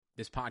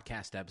This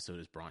podcast episode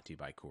is brought to you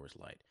by Coors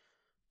Light.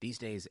 These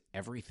days,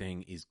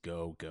 everything is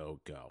go, go,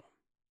 go.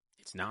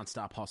 It's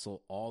nonstop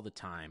hustle all the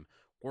time.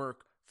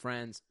 Work,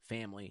 friends,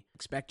 family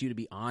expect you to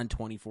be on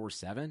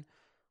 24/7.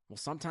 Well,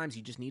 sometimes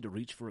you just need to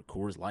reach for a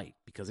Coors Light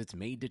because it's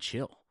made to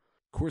chill.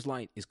 Coors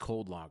Light is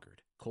cold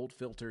lagered, cold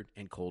filtered,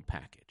 and cold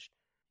packaged.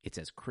 It's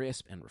as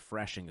crisp and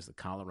refreshing as the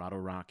Colorado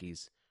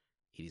Rockies.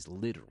 It is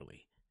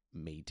literally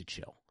made to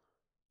chill.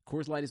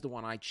 Coors Light is the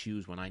one I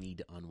choose when I need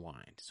to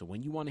unwind. So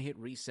when you want to hit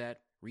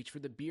reset, reach for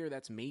the beer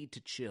that's made to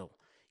chill.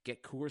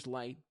 Get Coors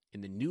Light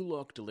in the new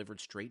look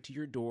delivered straight to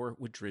your door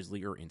with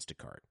Drizzly or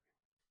Instacart.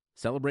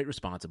 Celebrate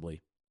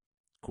responsibly.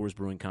 Coors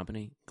Brewing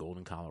Company,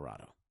 Golden,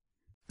 Colorado.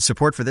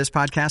 Support for this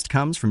podcast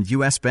comes from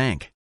U.S.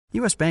 Bank.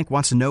 U.S. Bank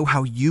wants to know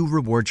how you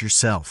reward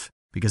yourself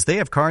because they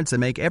have cards that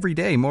make every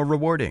day more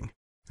rewarding.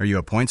 Are you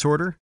a points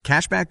hoarder,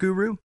 cashback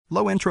guru,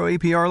 low intro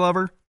APR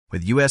lover?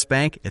 With U.S.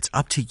 Bank, it's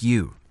up to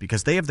you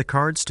because they have the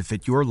cards to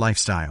fit your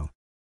lifestyle.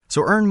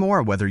 So earn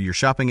more whether you're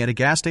shopping at a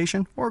gas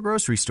station or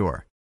grocery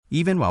store,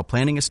 even while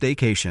planning a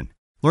staycation.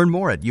 Learn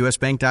more at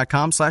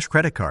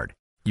usbank.com/creditcard.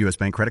 U.S.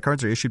 Bank credit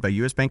cards are issued by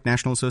U.S. Bank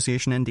National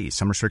Association N.D.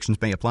 Some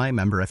restrictions may apply.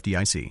 Member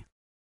FDIC.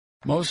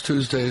 Most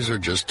Tuesdays are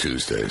just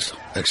Tuesdays,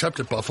 except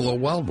at Buffalo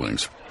Wild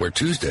Wings, where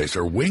Tuesdays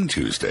are Wing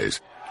Tuesdays.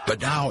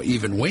 But now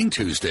even Wing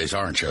Tuesdays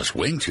aren't just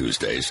Wing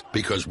Tuesdays,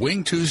 because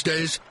Wing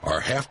Tuesdays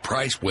are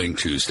half-price Wing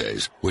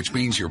Tuesdays, which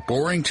means your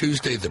boring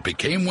Tuesday that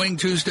became Wing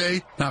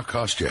Tuesday now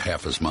costs you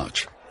half as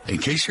much. In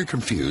case you're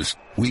confused,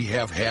 we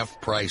have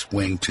half-price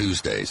Wing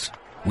Tuesdays.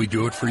 We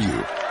do it for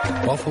you.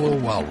 Buffalo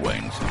Wild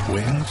Wings.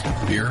 Wings,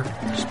 beer,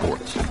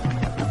 sports.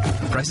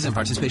 Prices and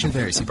participation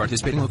vary. See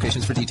participating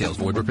locations for details.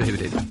 Void where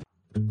prohibited.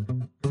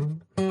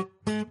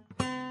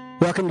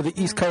 Welcome to the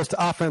East Coast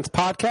Offense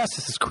Podcast.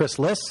 This is Chris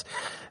Liss.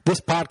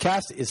 This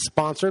podcast is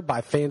sponsored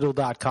by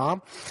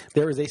FanDuel.com.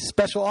 There is a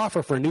special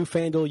offer for new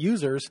FanDuel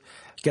users.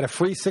 Get a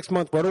free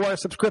 6-month RotoWire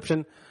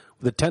subscription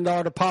with a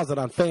 $10 deposit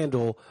on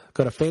FanDuel.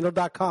 Go to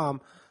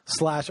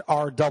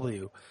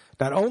FanDuel.com/RW.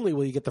 Not only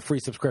will you get the free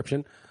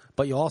subscription,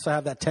 but you'll also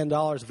have that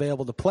 $10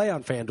 available to play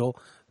on FanDuel.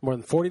 More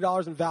than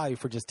 $40 in value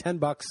for just $10.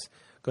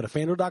 Go to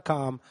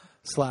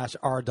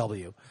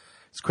FanDuel.com/RW.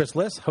 It's Chris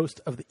Liss, host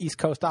of the East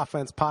Coast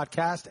Offense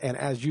Podcast, and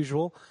as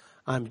usual,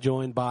 I'm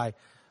joined by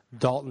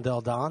Dalton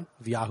Del Don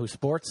of Yahoo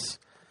Sports.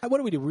 What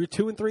do we do? We were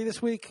 2-3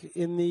 this week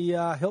in the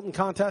Hilton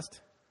contest.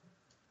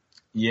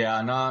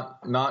 Yeah,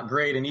 not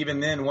great. And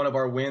even then, one of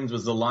our wins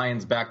was the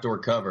Lions' backdoor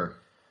cover.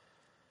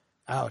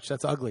 Ouch,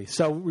 that's ugly.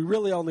 So we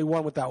really only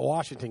won with that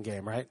Washington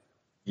game, right?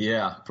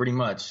 Yeah, pretty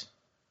much.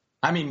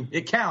 I mean,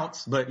 it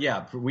counts, but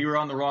yeah, we were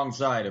on the wrong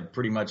side of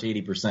pretty much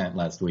 80%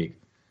 last week.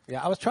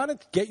 Yeah, I was trying to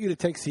get you to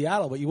take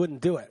Seattle, but you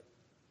wouldn't do it.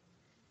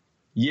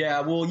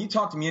 Yeah, well, you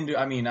talked me into.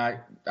 I mean, I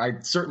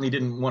certainly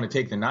didn't want to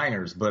take the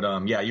Niners, but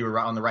yeah, you were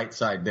on the right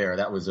side there.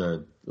 That was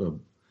a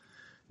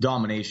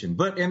domination.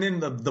 And then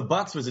the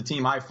Bucs was a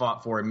team I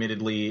fought for,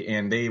 admittedly,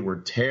 and they were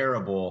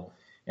terrible.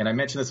 And I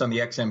mentioned this on the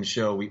XM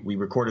show we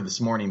recorded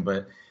this morning.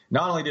 But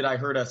not only did I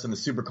hurt us in the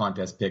Super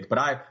Contest pick, but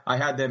I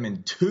had them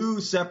in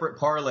 2 separate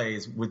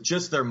parlays with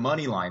just their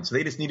money line. So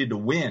they just needed to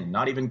win,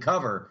 not even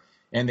cover,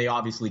 and they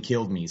obviously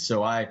killed me.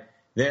 So I'm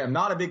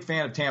not a big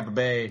fan of Tampa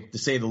Bay, to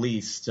say the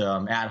least.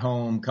 At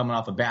home, coming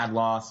off a bad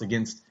loss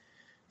against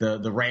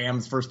the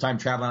Rams, first time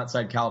traveling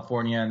outside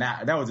California, and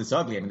that was just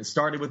ugly. I mean, it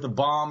started with a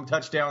bomb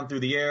touchdown through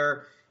the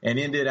air and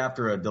ended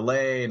after a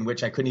delay in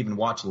which I couldn't even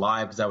watch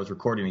live because I was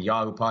recording a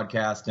Yahoo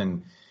podcast,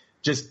 and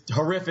just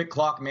horrific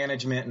clock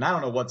management. And I don't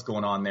know what's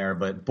going on there,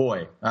 but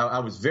boy, I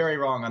was very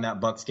wrong on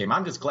that Bucs game.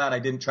 I'm just glad I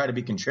didn't try to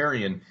be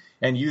contrarian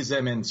and use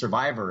them in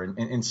Survivor, and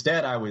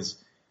instead I was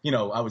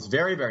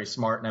very, very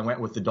smart, and I went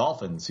with the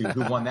Dolphins,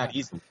 who won that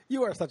easily.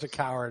 You are such a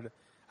coward.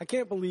 I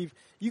can't believe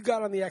you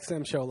got on the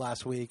XM show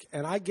last week,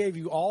 and I gave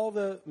you all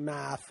the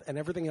math and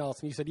everything else,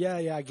 and you said,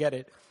 yeah, I get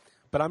it,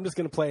 but I'm just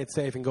going to play it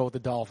safe and go with the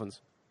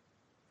Dolphins.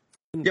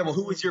 Yeah, well,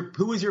 who was your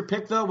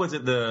pick, though? Was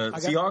it the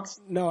Seahawks?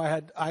 No,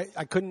 I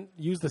couldn't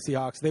use the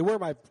Seahawks. They were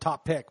my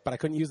top pick, but I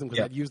couldn't use them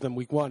because I'd used them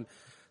week 1.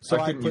 So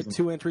I put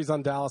 2 entries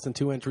on Dallas and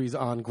 2 entries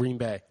on Green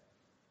Bay.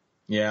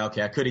 Yeah,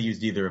 okay. I could have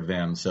used either of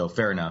them, so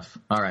fair enough.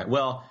 All right.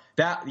 Well,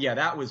 that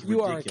was ridiculous.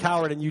 You are a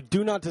coward, and you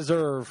do not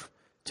deserve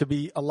to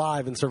be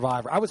alive in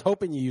Survivor. I was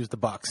hoping you used the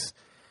Bucs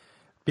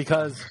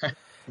because,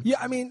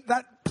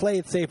 that play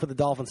it safe with the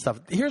Dolphins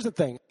stuff. Here's the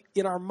thing.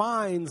 In our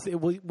minds,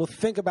 we'll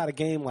think about a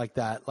game like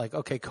that, like,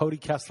 okay, Cody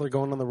Kessler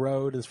going on the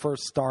road, his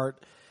first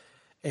start,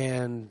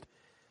 and,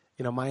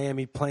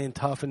 Miami playing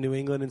tough in New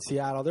England and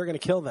Seattle. They're going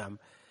to kill them.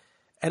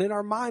 And in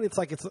our mind, it's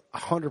like it's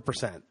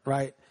 100%,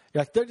 right?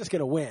 You're like, they're just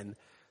going to win.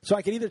 So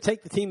I can either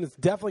take the team that's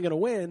definitely going to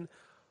win,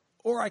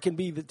 or I can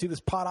do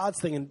this pot odds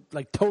thing and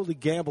like totally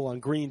gamble on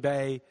Green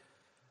Bay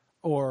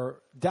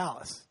or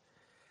Dallas.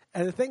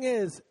 And the thing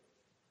is,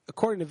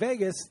 according to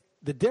Vegas,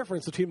 the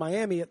difference between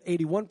Miami at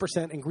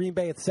 81% and Green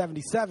Bay at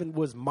 77%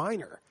 was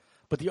minor,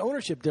 but the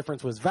ownership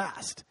difference was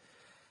vast.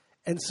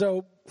 And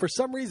so for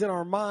some reason,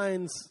 our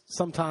minds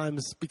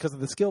sometimes, because of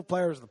the skilled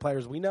players, the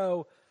players we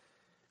know,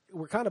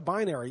 we're kind of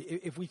binary.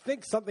 If we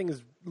think something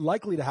is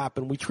likely to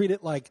happen, we treat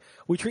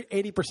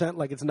 80%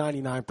 like it's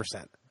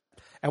 99%.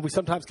 And we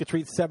sometimes could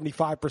treat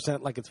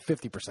 75% like it's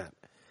 50%.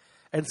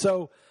 And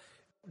so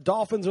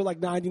Dolphins are like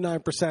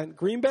 99%.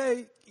 Green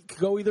Bay could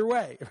go either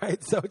way,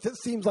 right? So it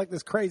just seems like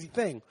this crazy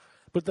thing.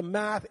 But the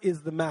math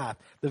is the math.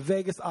 The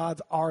Vegas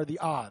odds are the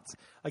odds.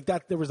 Like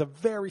that, there was a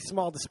very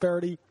small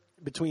disparity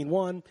between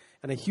one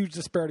and a huge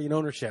disparity in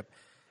ownership.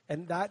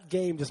 And that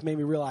game just made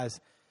me realize,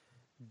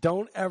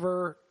 don't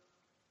ever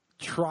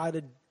try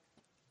to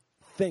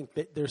think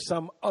that there's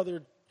some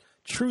other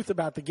truth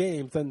about the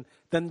game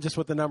than just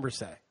what the numbers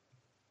say.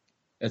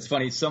 It's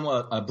funny.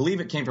 Someone, I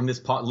believe it came from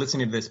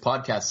listening to this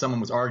podcast. Someone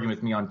was arguing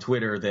with me on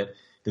Twitter that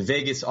the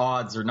Vegas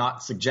odds are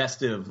not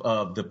suggestive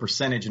of the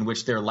percentage in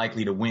which they're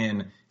likely to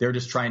win. They're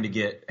just trying to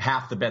get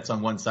half the bets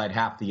on one side,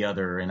 half the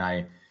other. And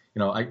I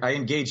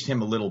engaged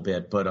him a little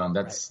bit, but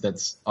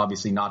that's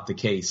obviously not the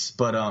case.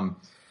 But I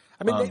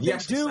mean,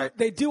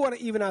 they do want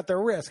to even out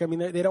their risk. I mean,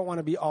 they don't want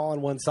to be all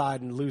on one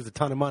side and lose a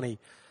ton of money.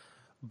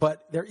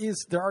 But there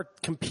are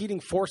competing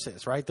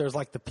forces, right? There's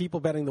like the people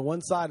betting the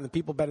one side and the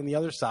people betting the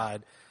other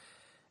side.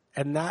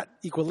 And that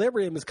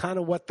equilibrium is kind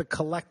of what the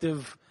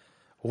collective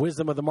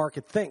wisdom of the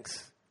market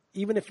thinks.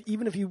 Even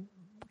if you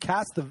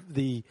cast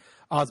the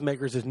odds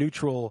makers as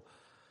neutral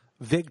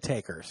vig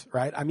takers,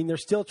 right? I mean, they're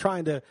still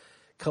trying to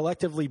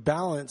collectively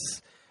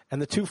balance,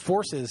 and the two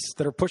forces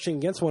that are pushing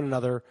against one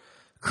another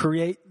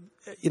create,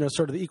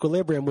 sort of the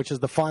equilibrium, which is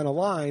the final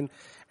line.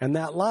 And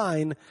that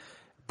line,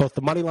 both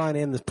the money line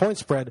and the point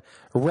spread,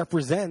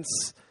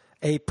 represents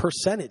a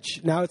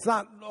percentage. Now, it's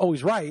not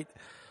always right,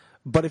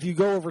 but if you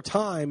go over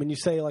time and you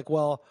say, like,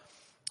 well,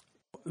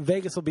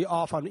 Vegas will be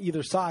off on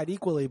either side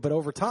equally, but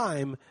over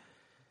time,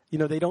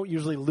 they don't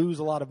usually lose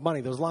a lot of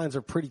money. Those lines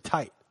are pretty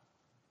tight.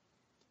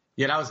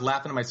 Yeah, and I was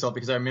laughing at myself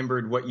because I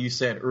remembered what you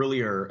said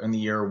earlier in the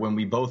year when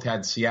we both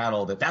had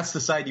Seattle, that's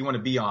the side you want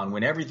to be on.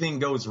 When everything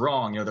goes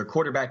wrong, their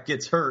quarterback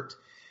gets hurt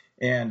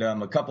and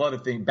a couple other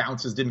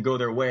bounces didn't go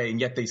their way, and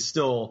yet they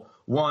still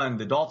won.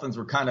 The Dolphins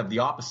were kind of the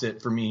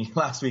opposite for me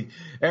last week.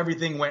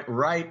 Everything went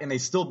right, and they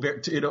still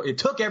it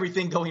took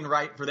everything going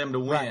right for them to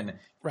win, right.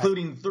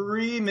 Including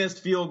 3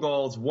 missed field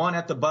goals, 1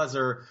 at the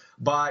buzzer.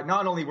 But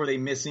not only were they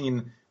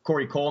missing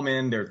Corey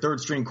Coleman, their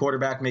third-string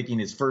quarterback, making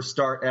his first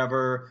start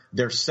ever,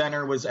 their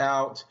center was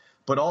out,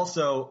 but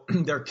also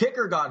their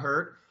kicker got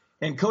hurt,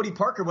 and Cody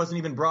Parker wasn't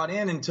even brought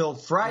in until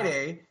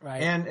Friday,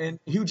 right. And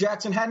Hugh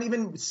Jackson hadn't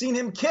even seen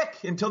him kick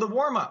until the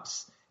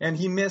warm-ups. And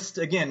he missed,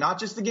 again, not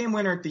just the game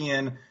winner at the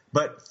end,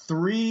 but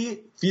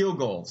 3 field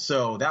goals.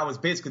 So that was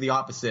basically the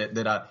opposite,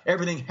 that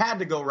everything had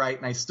to go right,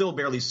 and I still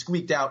barely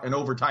squeaked out an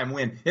overtime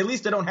win. At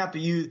least I don't have to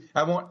use –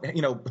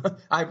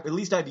 at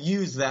least I've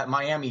used that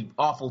Miami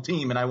awful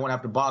team, and I won't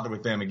have to bother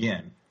with them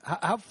again.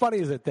 How funny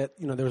is it that,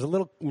 there was a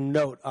little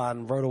note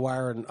on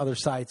RotoWire and other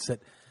sites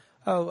that,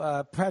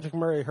 Patrick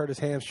Murray hurt his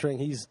hamstring.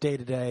 He's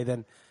day-to-day.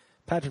 Then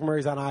Patrick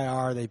Murray's on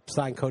IR. They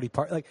signed Cody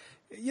Parker. Like,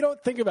 you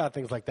don't think about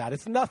things like that.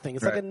 It's nothing.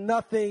 It's right. Like a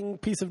nothing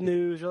piece of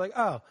news. You're like,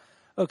 oh,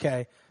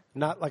 okay.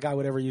 Not like I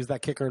would ever use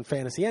that kicker in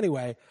fantasy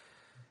anyway.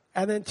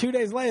 And then 2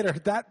 days later,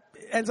 that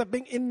ends up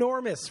being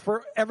enormous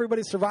for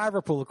everybody's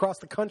survivor pool across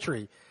the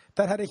country.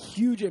 That had a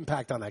huge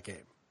impact on that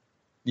game.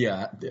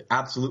 Yeah,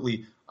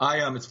 absolutely.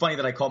 It's funny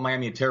that I called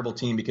Miami a terrible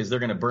team because they're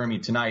going to burn me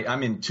tonight.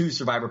 I'm in 2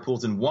 survivor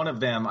pools, and one of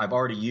them I've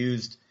already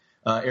used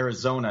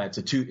Arizona. It's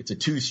a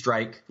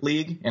 2-strike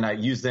league, and I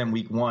used them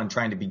week 1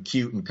 trying to be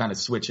cute and kind of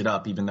switch it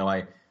up, even though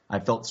I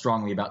felt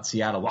strongly about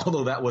Seattle,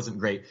 although that wasn't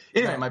great.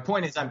 Anyway, My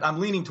point is I'm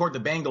leaning toward the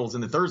Bengals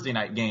in the Thursday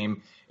night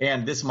game,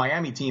 and this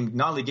Miami team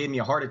not only gave me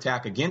a heart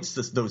attack against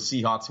those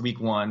Seahawks week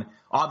 1,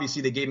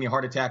 obviously they gave me a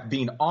heart attack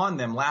being on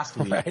them last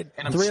week, right.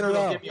 And I'm sure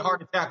they'll give me a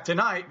heart attack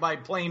tonight by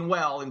playing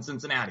well in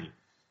Cincinnati.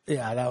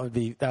 Yeah, that would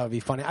be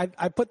funny.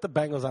 I put the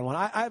Bengals on one.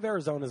 I have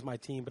Arizona as my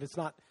team, but it's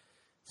not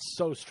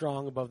so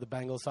strong above the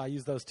Bengals, so I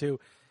use those 2.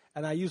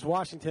 And I use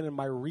Washington in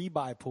my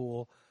rebuy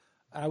pool.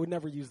 I would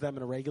never use them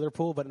in a regular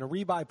pool, but in a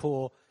rebuy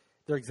pool,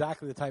 they're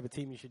exactly the type of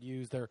team you should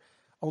use. They're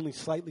only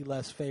slightly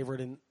less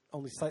favored and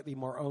only slightly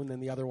more owned than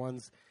the other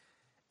ones.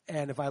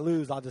 And if I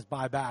lose, I'll just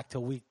buy back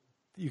till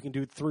you can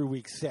do it through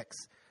week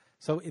 6.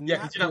 So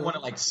because you don't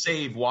want to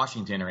save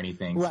Washington or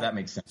anything. Right. So that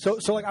makes sense.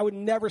 So I would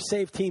never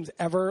save teams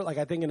ever. Like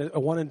I think in a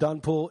one and done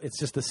pool, it's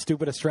just the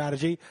stupidest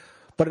strategy.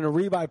 But in a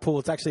rebuy pool,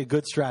 it's actually a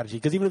good strategy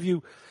because even if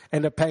you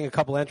end up paying a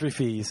couple entry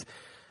fees,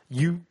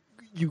 you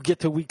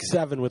get to week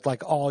 7 with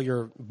all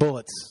your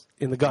bullets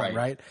in the gun,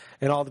 right?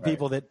 And all the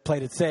people that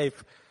played it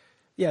safe,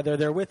 they're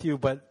there with you.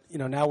 But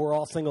now we're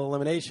all single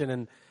elimination,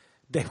 and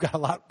they've got a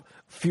lot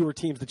fewer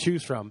teams to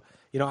choose from.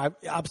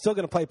 I'm still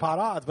going to play pot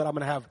odds, but I'm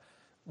going to have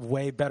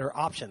way better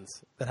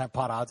options that have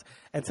pot odds.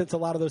 And since a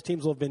lot of those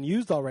teams will have been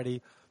used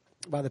already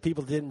by the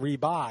people that didn't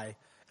rebuy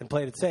and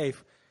played it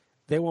safe,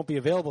 they won't be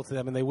available to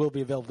them, and they will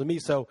be available to me.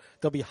 So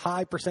there'll be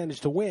high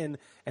percentage to win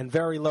and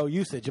very low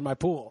usage in my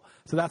pool.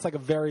 So that's like a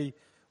very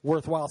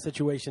worthwhile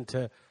situation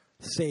to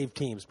save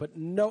teams. But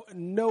no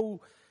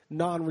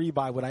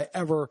non-rebuy would I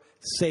ever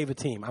save a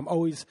team. I'm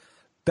always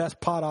best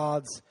pot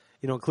odds,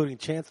 including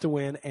chance to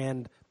win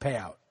and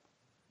payout.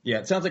 Yeah,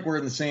 it sounds like we're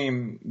in the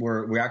same.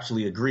 We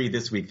actually agree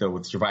this week though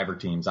with survivor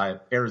teams.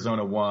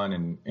 Arizona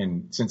 1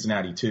 and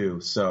Cincinnati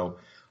 2. So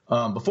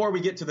before we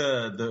get to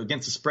the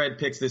against the spread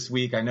picks this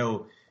week, I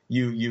know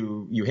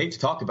you hate to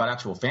talk about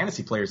actual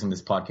fantasy players in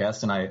this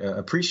podcast, and I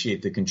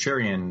appreciate the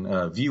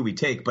contrarian view we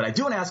take. But I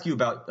do want to ask you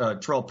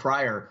about Terrell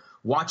Pryor.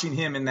 Watching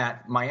him in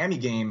that Miami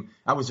game,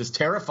 I was just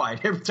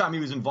terrified every time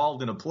he was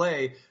involved in a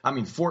play. I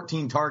mean,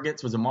 14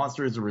 targets, was a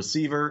monster as a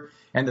receiver.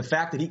 And the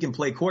fact that he can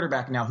play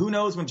quarterback now, who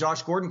knows when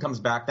Josh Gordon comes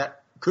back,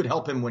 that could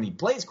help him when he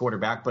plays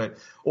quarterback,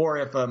 or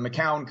if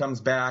McCown comes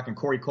back and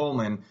Corey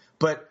Coleman.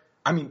 But,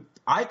 I mean,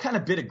 I kind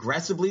of bid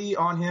aggressively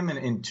on him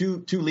in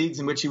two leagues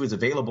in which he was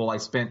available. I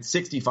spent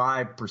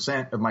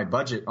 65% of my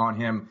budget on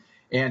him.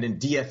 And in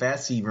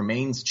DFS, he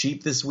remains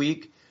cheap this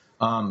week.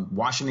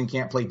 Washington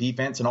can't play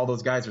defense, and all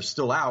those guys are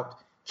still out.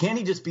 Can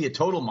he just be a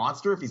total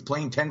monster if he's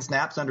playing 10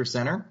 snaps under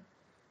center?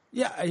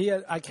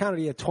 Yeah, I counted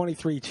he had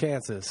 23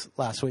 chances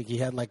last week. He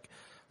had like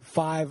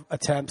 5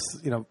 attempts,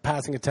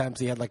 passing attempts.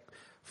 He had like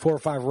 4 or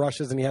 5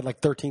 rushes, and he had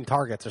like 13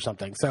 targets or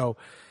something. So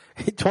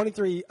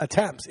 23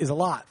 attempts is a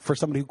lot for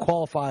somebody who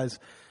qualifies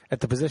at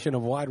the position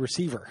of wide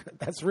receiver.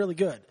 That's really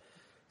good.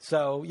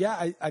 So,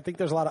 yeah, I think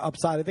there's a lot of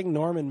upside. I think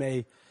Norman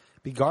may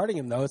be guarding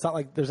him, though. It's not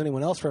like there's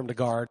anyone else for him to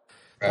guard.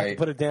 Right.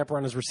 Put a damper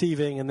on his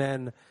receiving, and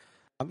then,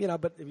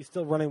 but if he's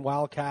still running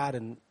Wildcat,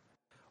 and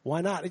why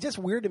not? It's just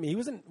weird to me.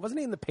 Wasn't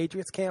he in the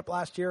Patriots camp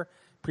last year,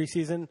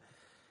 preseason?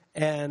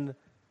 And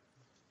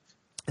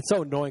it's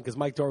so annoying because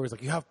Mike Dory was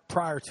like, you have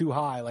Pryor too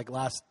high, like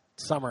last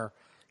summer,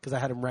 because I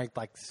had him ranked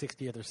like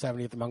 60th or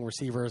 70th among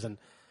receivers, and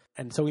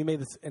so we made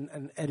this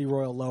and Eddie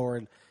Royal lower,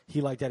 and he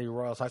liked Eddie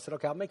Royal. So I said,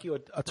 okay, I'll make you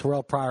a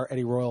Terrell Pryor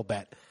Eddie Royal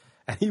bet.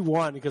 And he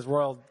won because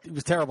Royal, he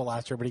was terrible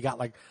last year, but he got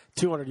like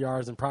 200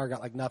 yards and Pryor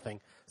got like nothing.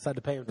 So I had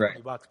to pay him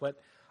 $20.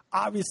 But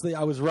obviously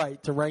I was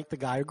right to rank the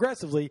guy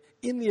aggressively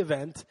in the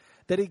event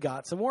that he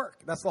got some work.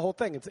 That's the whole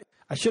thing.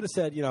 I should have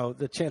said,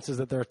 the chances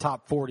that they're a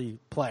top 40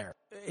 player.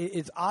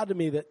 It's odd to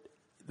me that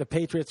the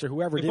Patriots or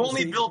whoever if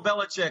only Bill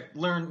Belichick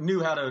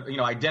knew how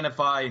to,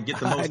 identify and get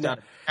the most out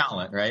of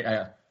talent,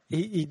 right?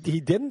 He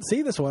didn't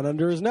see this one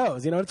under his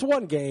nose. It's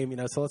one game,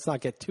 so let's not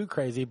get too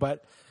crazy,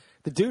 but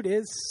the dude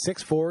is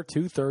 6'4",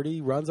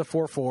 230, runs a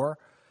 4.4,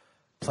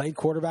 played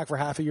quarterback for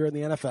half a year in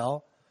the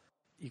NFL.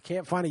 You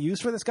can't find a use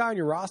for this guy on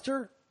your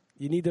roster?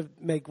 You need to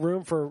make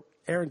room for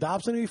Aaron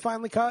Dobson, who you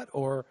finally cut,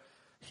 or,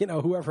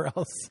 whoever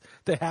else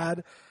they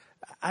had.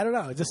 I don't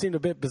know. It just seemed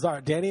a bit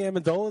bizarre. Danny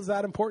Amendola, is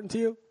that important to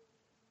you?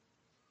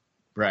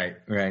 Right.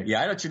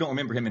 Yeah, I actually don't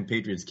remember him in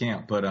Patriots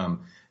camp, but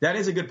that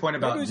is a good point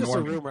about Maybe it was just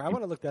Norman. a rumor. I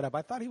want to look that up.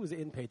 I thought he was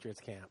in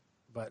Patriots camp,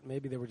 but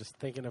maybe they were just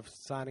thinking of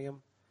signing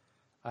him.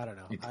 I don't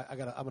know. I'm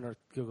gonna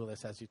Google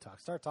this as you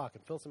talk. Start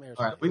talking. Fill some air.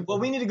 All right.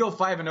 We need to go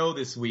 5-0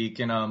 this week,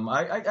 and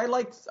I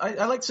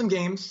liked some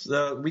games.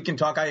 We can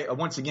talk. I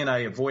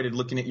avoided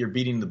looking at your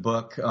beating the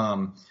book.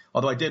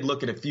 Although I did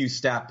look at a few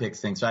stat picks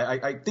things. So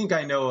I think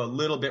I know a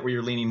little bit where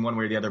you're leaning one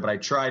way or the other, but I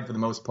tried for the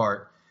most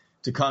part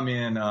to come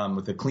in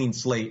with a clean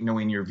slate,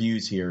 knowing your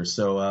views here.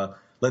 So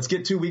let's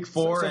get to week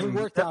 4. So we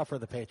worked out for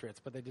the Patriots,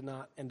 but they did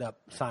not end up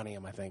signing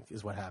him. I think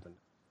is what happened.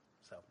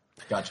 So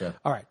gotcha.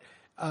 All right.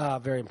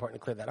 Very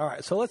important to clear that. All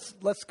right, so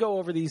let's go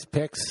over these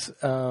picks.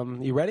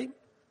 You ready?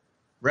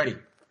 Ready.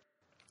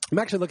 I'm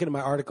actually looking at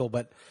my article,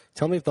 but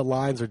tell me if the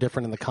lines are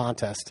different in the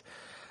contest.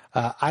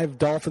 I have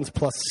Dolphins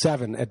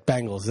 +7 at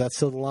Bengals. Is that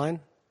still the line?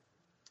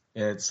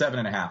 It's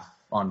 7.5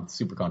 on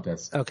Super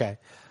Contest. Okay.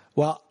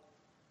 Well,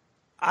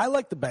 I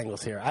like the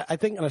Bengals here. I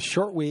think in a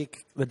short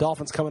week, the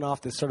Dolphins coming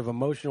off this sort of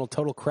emotional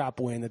total crap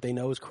win that they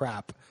know is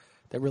crap,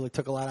 that really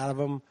took a lot out of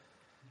them.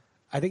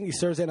 I think these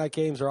Thursday night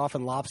games are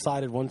often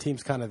lopsided. One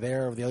team's kind of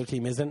there, the other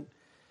team isn't.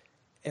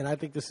 And I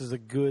think this is a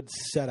good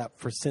setup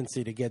for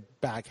Cincy to get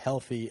back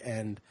healthy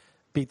and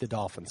beat the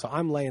Dolphins. So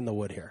I'm laying the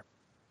wood here.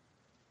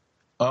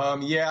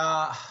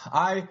 Yeah,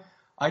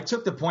 I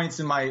took the points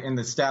in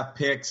the staff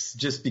picks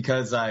just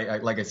because I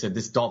like I said,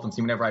 this Dolphins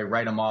team, whenever I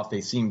write them off, they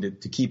seem to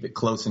keep it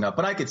close enough.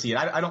 But I could see it.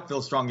 I don't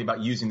feel strongly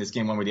about using this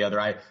game one way or the other.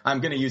 I'm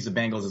going to use the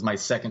Bengals as my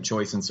second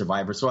choice in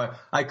Survivor. So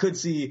I could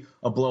see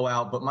a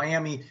blowout. But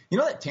Miami,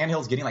 that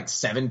Tannehill's getting like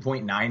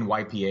 7.9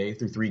 YPA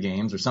through 3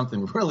 games or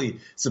something really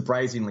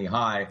surprisingly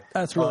high.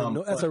 That's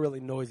a really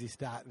noisy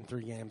stat in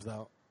 3 games,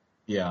 though.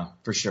 Yeah,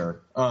 for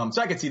sure.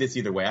 So I could see this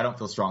either way. I don't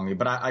feel strongly,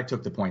 but I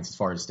took the points as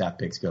far as staff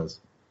picks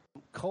goes.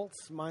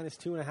 Colts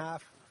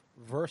 -2.5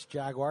 versus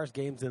Jaguars.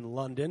 Games in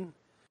London.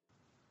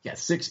 Yeah,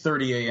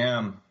 6:30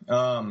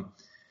 a.m.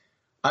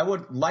 I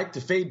would like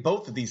to fade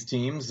both of these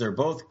teams. They're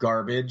both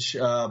garbage,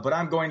 but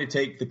I'm going to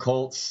take the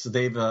Colts.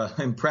 They've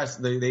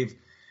impressed. They've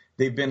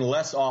been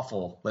less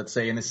awful, let's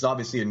say, and this is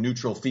obviously a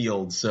neutral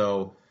field,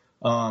 so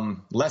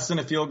less than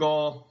a field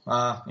goal.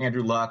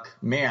 Andrew Luck,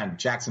 man,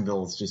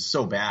 Jacksonville is just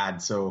so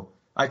bad. So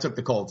I took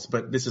the Colts,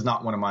 but this is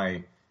not one of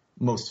my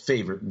most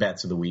favorite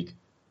bets of the week.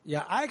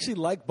 Yeah, I actually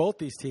like both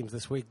these teams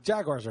this week.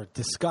 Jaguars are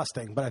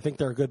disgusting, but I think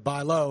they're a good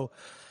buy low.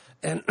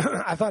 And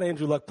I thought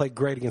Andrew Luck played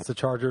great against the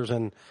Chargers,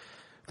 and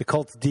the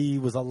Colts D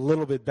was a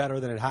little bit better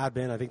than it had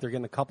been. I think they're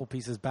getting a couple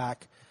pieces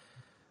back.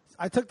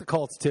 I took the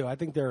Colts too. I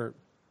think they're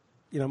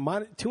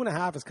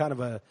 2.5 is kind of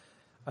a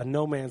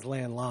no man's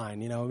land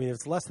line. I mean, if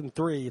it's less than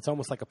 3, it's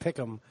almost like a pick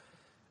 'em.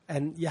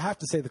 And you have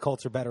to say the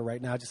Colts are better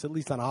right now, just at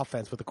least on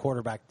offense with the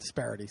quarterback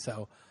disparity.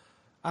 So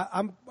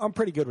I'm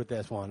pretty good with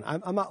this one.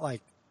 I'm not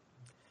like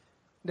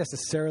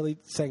necessarily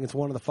saying it's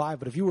one of the 5,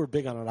 but if you were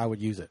big on it, I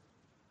would use it.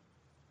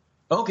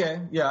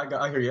 Okay, yeah,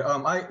 I hear you.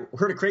 I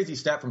heard a crazy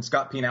stat from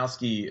Scott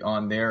Pianowski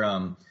on their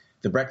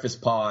the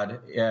Breakfast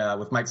Pod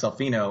with Mike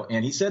Salfino,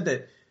 and he said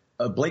that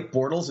Blake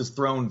Bortles has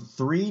thrown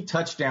 3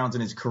 touchdowns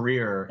in his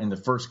career in the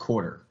first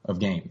quarter of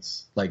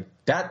games. Like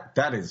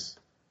that is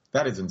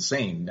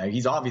insane.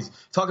 He's obvious.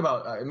 Talk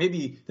about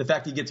maybe the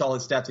fact he gets all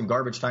his stats in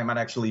garbage time might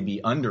actually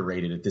be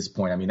underrated at this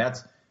point. I mean,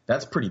 that's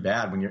pretty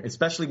bad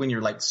especially when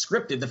you're like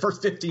scripted the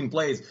first 15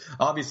 plays.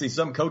 Obviously,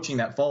 some coaching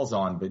that falls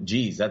on, but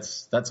geez,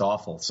 that's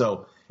awful.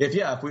 So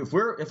if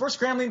we're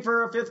scrambling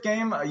for a 5th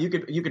game,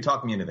 you could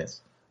talk me into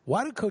this.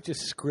 Why do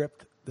coaches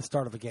script the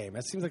start of a game?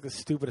 That seems like the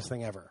stupidest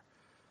thing ever.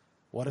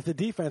 What if the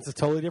defense is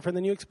totally different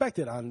than you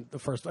expected on the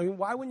first? I mean,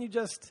 why would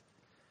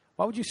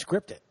you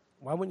script it?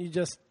 Why wouldn't you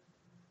just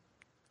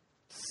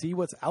see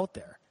what's out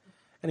there?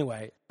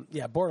 Anyway,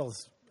 yeah,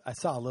 Bortles, I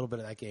saw a little bit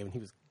of that game, and he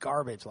was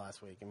garbage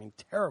last week. I mean,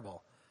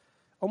 terrible.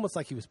 Almost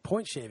like he was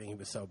point shaving. He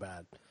was so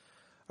bad.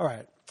 All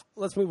right,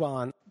 let's move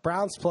on.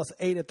 Browns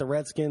 +8 at the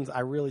Redskins. I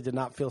really did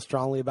not feel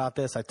strongly about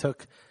this. I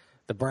took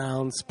the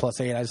Browns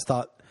 +8. I just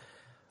thought,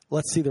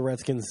 let's see the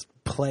Redskins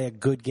play a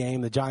good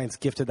game. The Giants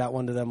gifted that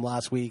one to them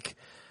last week.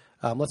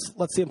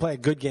 Let's see them play a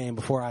good game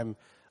before I'm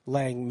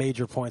laying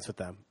major points with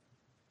them.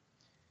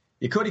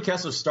 Yeah, Cody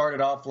Kessler started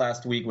off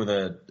last week with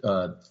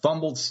a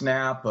fumbled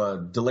snap, a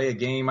delay of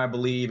game, I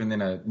believe, and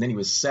then he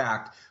was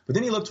sacked. But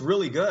then he looked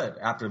really good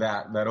after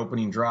that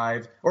opening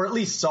drive, or at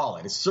least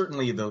solid. It's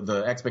certainly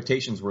the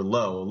expectations were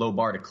low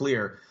bar to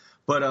clear.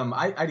 But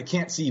I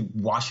can't see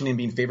Washington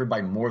being favored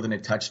by more than a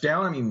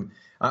touchdown. I mean,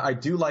 I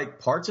do like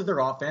parts of their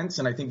offense,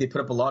 and I think they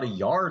put up a lot of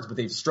yards, but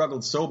they've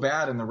struggled so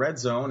bad in the red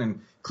zone.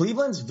 And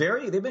Cleveland's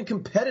they've been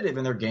competitive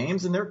in their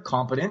games, and they're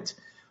competent.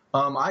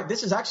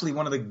 This is actually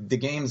one of the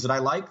games that I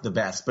like the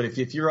best. But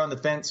if you're on the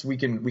fence, we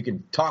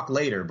can talk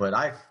later. But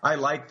I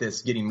like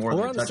this getting more.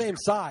 We're on the same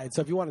side,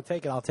 so if you want to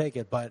take it, I'll take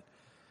it. But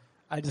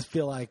I just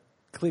feel like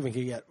Cleveland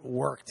could get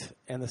worked,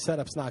 and the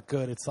setup's not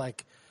good. It's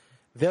like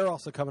they're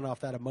also coming off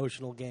that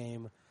emotional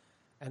game,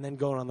 and then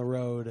going on the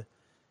road,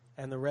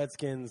 and the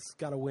Redskins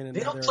got to win.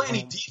 They don't play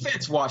any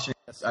defense, Washington.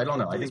 I don't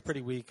know. I think it's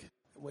pretty weak.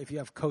 If you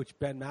have Coach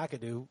Ben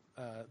McAdoo,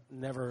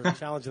 never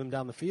challenging them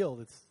down the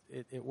field,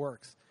 it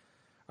works.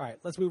 All right,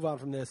 let's move on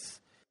from this.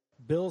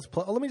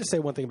 Let me just say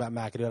one thing about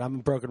McAdoo, and I'm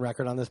a broken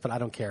record on this, but I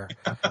don't care.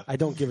 I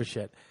don't give a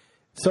shit.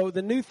 So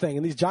the new thing,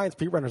 and these Giants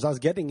beat runners, I was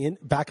getting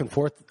back and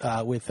forth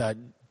with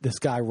this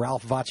guy,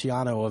 Ralph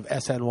Vacciano of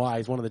SNY.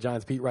 He's one of the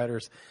Giants beat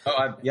writers.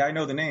 Oh, I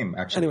know the name,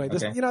 actually.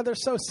 Anyway, they're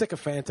so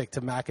sycophantic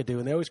to McAdoo,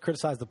 and they always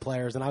criticize the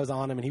players, and I was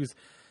on him, and he was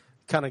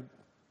kind of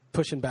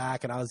pushing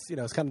back, and I was,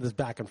 it's kind of this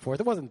back and forth.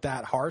 It wasn't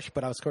that harsh,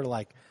 but I was sort of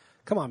like,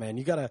 come on, man,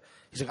 he's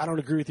like, I don't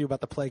agree with you about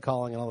the play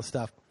calling and all this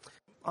stuff.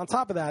 On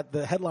top of that,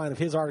 the headline of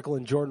his article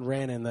and Jordan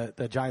Rannon,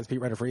 the Giants beat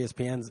writer for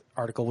ESPN's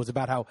article, was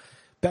about how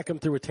Beckham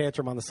threw a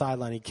tantrum on the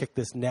sideline. He kicked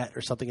this net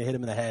or something and hit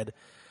him in the head,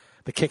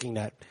 the kicking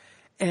net.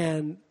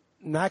 And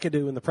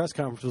McAdoo in the press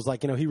conference was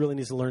like, he really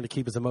needs to learn to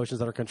keep his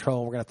emotions under control,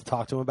 and we're going to have to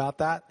talk to him about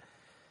that.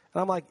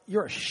 And I'm like,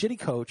 you're a shitty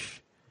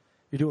coach.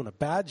 You're doing a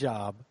bad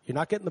job. You're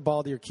not getting the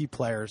ball to your key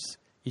players.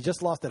 You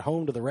just lost at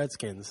home to the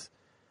Redskins,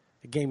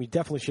 a game you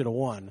definitely should have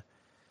won.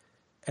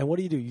 And what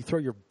do? You throw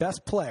your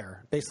best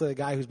player, basically a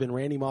guy who's been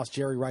Randy Moss,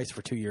 Jerry Rice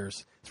for 2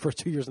 years, his first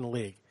 2 years in the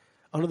league,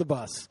 under the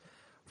bus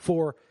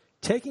for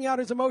taking out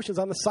his emotions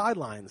on the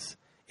sidelines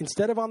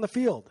instead of on the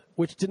field,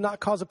 which did not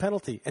cause a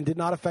penalty and did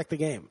not affect the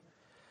game.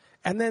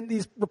 And then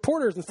these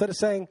reporters, instead of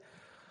saying,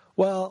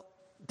 well,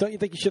 don't you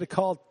think you should have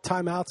called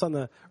timeouts on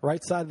the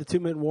right side of the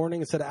 2-minute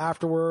warning instead of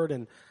afterward?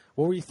 And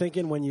what were you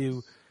thinking when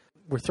you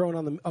were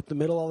throwing up the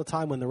middle all the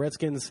time when the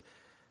Redskins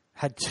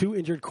had 2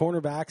 injured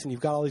cornerbacks and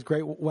you've got all these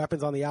great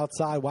weapons on the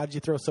outside? Why did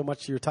you throw so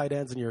much to your tight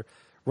ends and your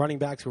running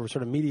backs who were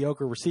sort of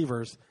mediocre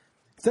receivers?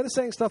 Instead of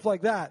saying stuff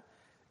like that,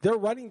 they're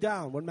writing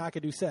down what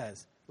McAdoo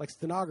says, like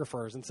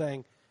stenographers, and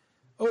saying,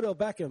 Odell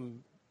Beckham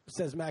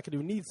says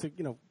McAdoo needs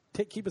to,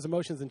 keep his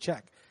emotions in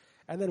check.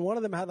 And then one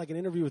of them had like an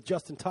interview with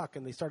Justin Tuck,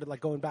 and they started like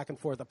going back and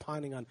forth,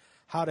 opining on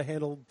how to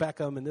handle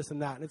Beckham and this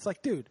and that. And it's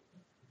like, dude,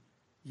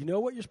 you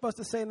know what you're supposed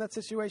to say in that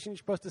situation? You're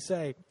supposed to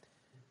say,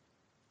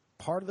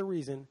 part of the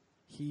reason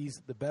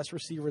he's the best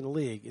receiver in the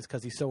league is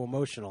because he's so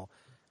emotional.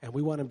 And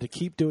we want him to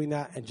keep doing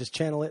that and just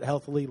channel it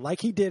healthily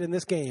like he did in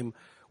this game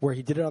where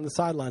he did it on the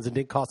sidelines and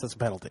didn't cost us a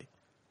penalty.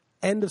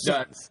 End of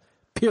sentence.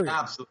 Period.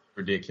 Absolutely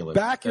ridiculous.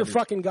 Back your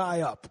fucking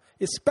guy up,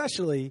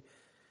 especially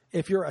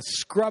if you're a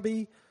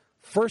scrubby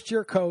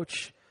first-year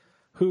coach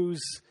who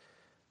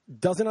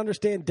doesn't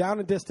understand down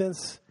and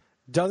distance,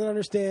 doesn't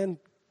understand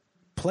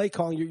play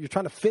calling. You're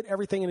trying to fit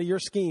everything into your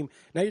scheme.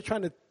 Now you're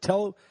trying to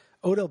tell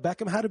Odell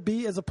Beckham how to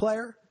be as a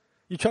player?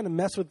 You're trying to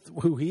mess with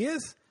who he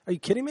is? Are you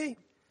kidding me?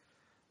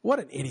 What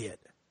an idiot.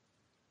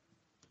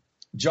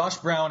 Josh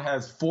Brown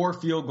has 4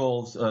 field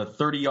goals,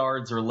 30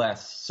 yards or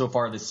less so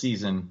far this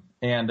season,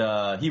 and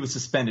he was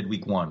suspended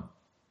week 1.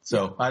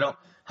 So I don't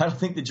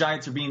think the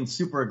Giants are being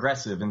super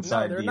aggressive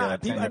inside they're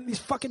not. These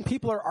fucking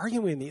people are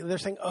arguing with me. They're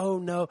saying, "Oh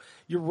no,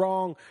 you're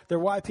wrong." Their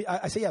YP.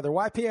 I say, their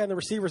YPA and the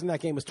receivers in that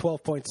game was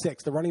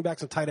 12.6. The running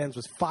backs and tight ends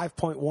was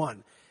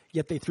 5.1.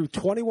 Yet they threw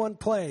 21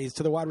 plays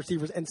to the wide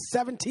receivers and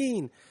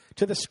 17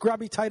 to the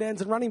scrubby tight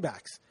ends and running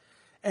backs,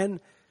 and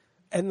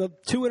the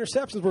 2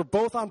 interceptions were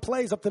both on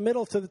plays up the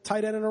middle to the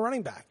tight end and a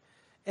running back.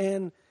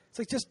 And it's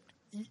like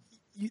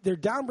they're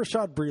down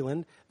Rashad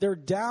Breeland, they're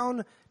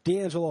down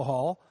D'Angelo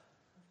Hall.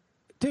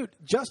 Dude,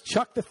 just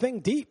chuck the thing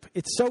deep.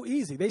 It's so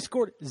easy. They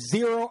scored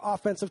 0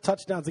 offensive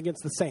touchdowns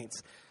against the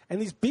Saints. And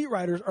these beat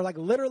writers are like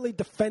literally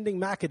defending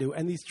McAdoo.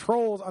 And these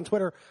trolls on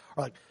Twitter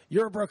are like,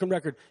 you're a broken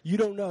record. You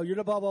don't know. You're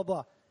the blah, blah,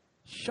 blah.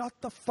 Shut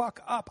the fuck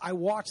up. I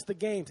watch the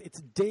games. It's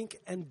dink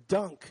and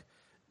dunk.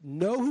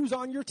 Know who's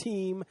on your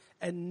team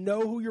and know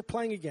who you're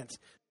playing against.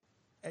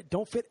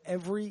 Don't fit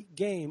every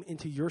game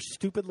into your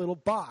stupid little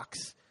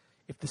box.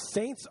 If the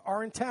Saints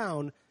are in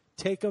town,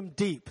 take them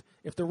deep.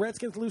 If the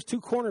Redskins lose 2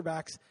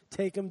 cornerbacks,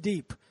 take them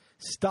deep.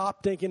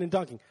 Stop dinking and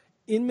dunking.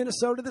 In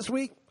Minnesota this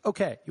week,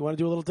 okay, you want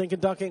to do a little dink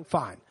and dunking?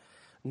 Fine.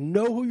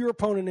 Know who your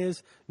opponent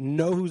is.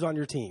 Know who's on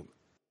your team.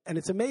 And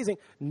it's amazing.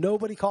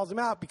 Nobody calls them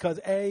out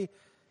because, A,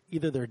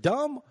 either they're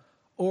dumb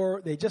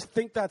or they just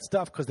think that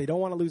stuff because they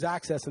don't want to lose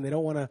access and they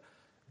don't want to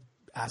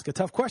ask a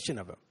tough question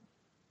of him.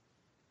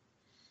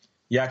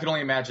 Yeah, I can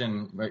only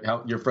imagine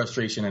how your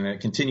frustration, and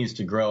it continues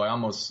to grow. I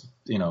almost,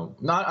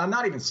 I'm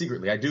not even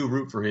secretly. I do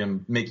root for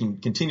him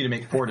continue to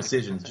make poor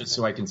decisions just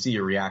so I can see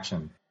your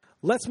reaction.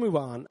 Let's move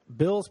on.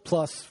 Bills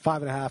plus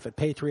 5.5 at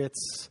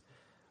Patriots.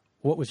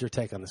 What was your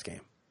take on this game?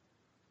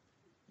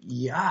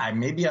 Yeah,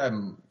 maybe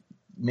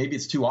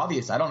it's too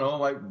obvious. I don't know.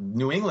 Like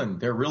New England,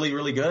 they're really,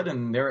 really good,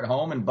 and they're at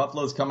home, and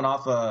Buffalo's coming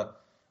off a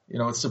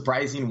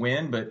surprising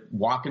win, but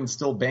Watkins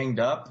still banged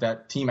up.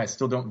 That team I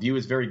still don't view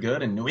as very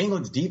good. And New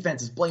England's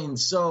defense is playing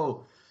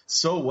so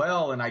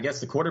well. And I guess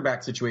the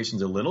quarterback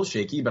situation's a little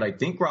shaky, but I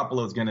think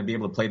Garoppolo's going to be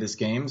able to play this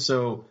game.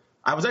 So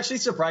I was actually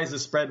surprised the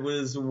spread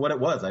was what it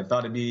was. I thought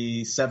it'd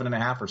be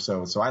 7.5 or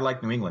so. So I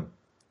like New England.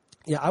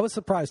 Yeah, I was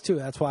surprised too.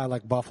 That's why I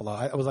like Buffalo.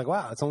 I was like,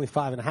 wow, it's only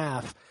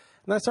 5.5.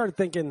 And I started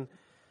thinking,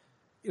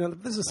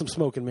 this is some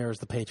smoke and mirrors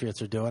the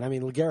Patriots are doing. I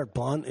mean, LeGarrette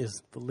Blount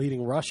is the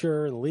leading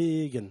rusher in the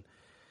league, and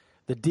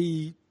the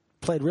D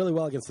played really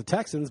well against the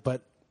Texans,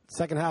 but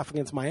second half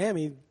against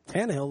Miami,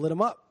 Tannehill lit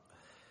him up.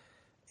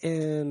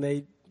 And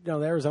the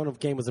Arizona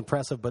game was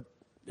impressive, but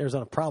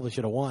Arizona probably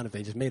should have won if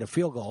they just made a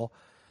field goal.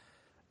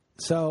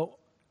 So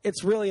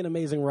it's really an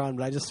amazing run,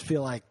 but I just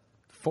feel like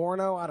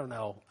 4-0, I don't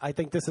know. I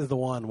think this is the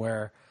one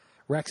where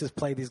Rex has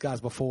played these guys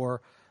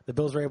before. The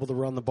Bills were able to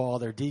run the ball.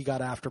 Their D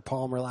got after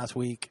Palmer last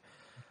week.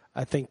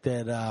 I think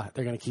that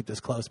they're going to keep this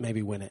close,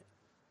 maybe win it.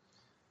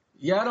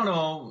 Yeah, I don't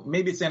know.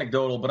 Maybe it's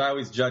anecdotal, but I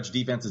always judge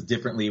defenses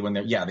differently when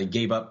they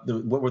gave up.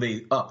 What were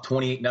they up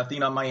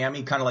 28-0 on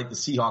Miami? Kind of like the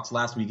Seahawks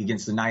last week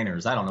against the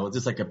Niners. I don't know. It's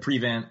just like a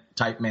prevent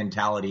type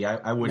mentality.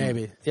 I wouldn't.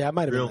 Maybe. Yeah, it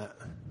might have been that.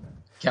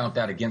 Count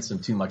that against them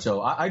too much.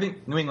 So I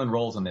think New England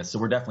rolls on this. So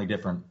we're definitely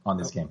different on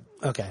this game.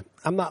 Okay.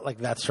 I'm not like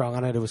that strong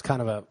on it. It was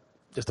kind of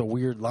just a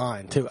weird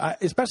line too,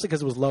 especially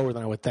because it was lower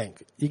than I would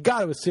think. You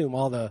got to assume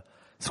all the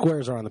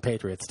squares are on the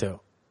Patriots too.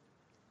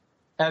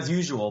 As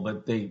usual,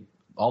 but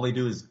all they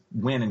do is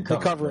win and cover.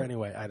 They cover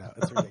anyway. I know.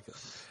 It's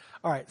ridiculous.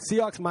 All right.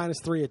 Seahawks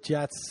 -3 at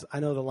Jets. I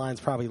know the line's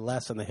probably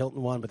less than the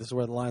Hilton one, but this is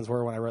where the lines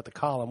were when I wrote the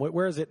column.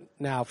 Where is it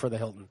now for the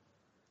Hilton?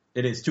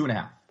 It is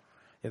 2.5.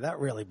 Yeah, that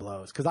really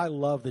blows because I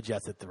love the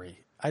Jets at 3.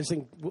 I just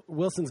think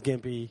Wilson's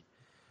gimpy.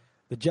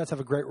 The Jets have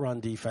a great run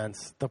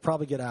defense. They'll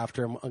probably get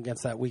after him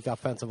against that weak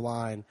offensive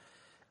line.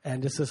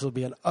 And this will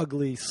be an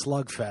ugly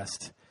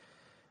slugfest.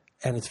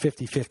 And it's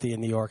 50-50 in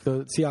New York.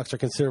 The Seahawks are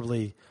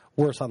considerably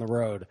worse on the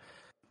road.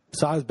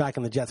 So I was back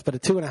in the Jets. But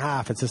at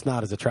 2.5, it's just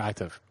not as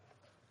attractive.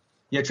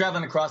 Yeah,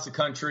 traveling across the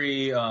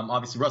country,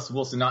 obviously Russell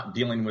Wilson not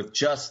dealing with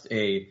just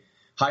a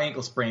high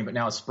ankle sprain, but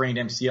now a sprained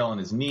MCL in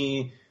his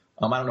knee.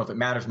 I don't know if it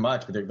matters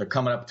much, but they're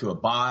coming up to a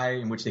bye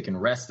in which they can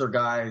rest their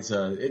guys.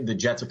 The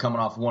Jets are coming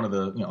off one of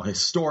the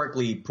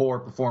historically poor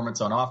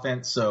performance on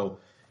offense. So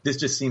this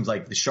just seems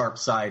like the sharp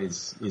side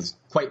is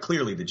quite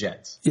clearly the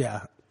Jets.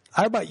 Yeah,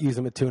 I might use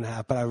him at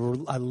 2.5, but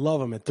I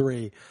love him at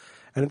 3.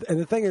 And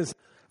the thing is,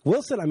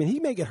 Wilson, I mean, he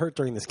may get hurt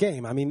during this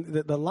game. I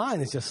mean, the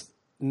line is just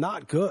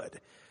not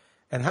good.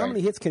 And how many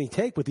hits can he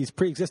take with these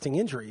pre-existing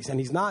injuries? And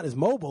he's not as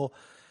mobile,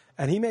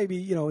 and he may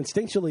be,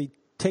 instinctually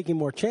taking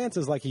more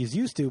chances like he's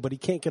used to, but he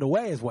can't get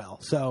away as well.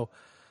 So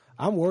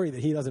I'm worried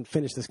that he doesn't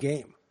finish this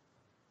game.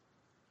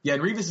 Yeah,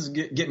 and Revis is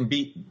getting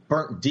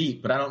burnt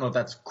deep, but I don't know if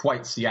that's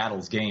quite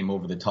Seattle's game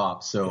over the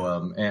top.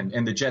 So,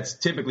 and the Jets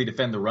typically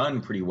defend the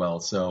run pretty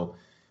well. So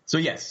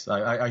yes,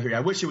 I hear you.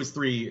 I wish it was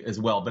 3 as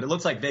well, but it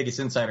looks like Vegas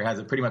Insider has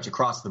it pretty much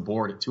across the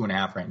board at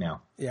 2.5 right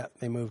now. Yeah,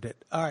 they moved it.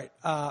 All right,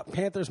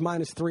 Panthers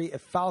 -3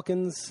 at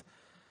Falcons.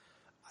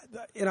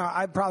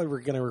 I probably were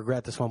going to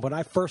regret this one. When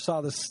I first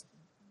saw this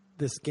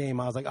this game,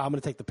 I was like, I'm going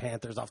to take the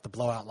Panthers off the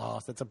blowout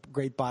loss. That's a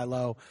great buy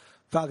low.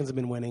 Falcons have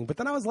been winning. But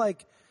then I was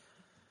like,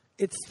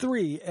 it's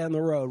 3 on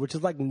the road, which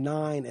is like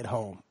 9 at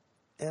home.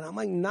 And I'm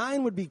like,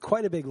 9 would be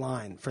quite a big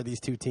line for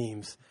these two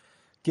teams,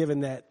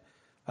 given that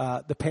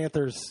the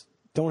Panthers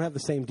don't have the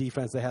same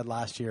defense they had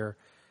last year.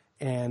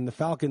 And the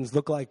Falcons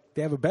look like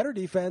they have a better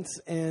defense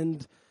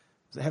and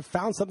have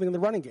found something in the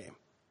running game.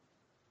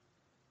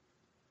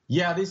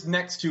 Yeah, these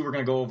next two we're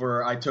going to go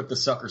over. I took the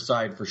sucker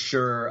side for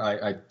sure.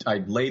 I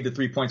laid the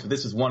 3 points, but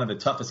this is one of the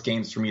toughest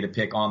games for me to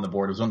pick on the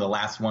board. It was one of the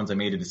last ones I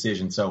made a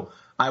decision, so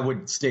I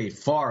would stay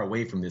far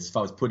away from this if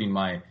I was putting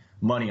my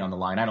money on the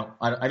line.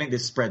 I think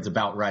this spread's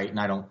about right, and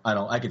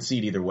I could see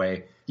it either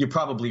way. You're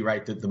probably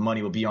right that the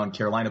money will be on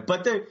Carolina,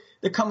 but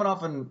they're coming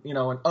off an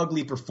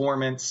ugly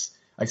performance.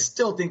 I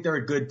still think they're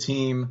a good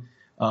team.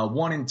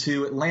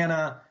 1-2.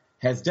 Atlanta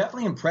has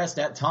definitely impressed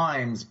at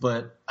times,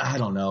 but I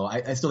don't know.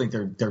 I still think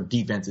their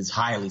defense is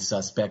highly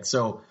suspect.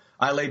 So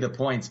I laid the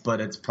points, but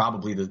it's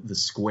probably the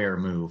square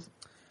move.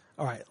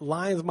 All right,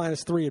 Lions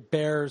 -3 at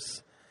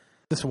Bears.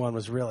 This one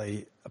was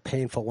really a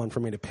painful one for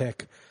me to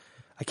pick.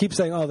 I keep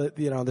saying,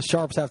 the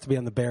sharps have to be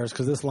on the Bears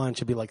because this line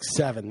should be like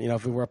 7.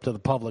 If we were up to the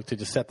public to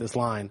just set this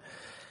line.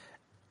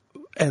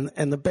 And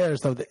the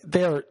Bears, though,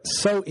 they are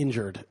so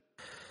injured.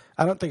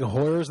 I don't think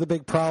Hoyer's the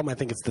big problem. I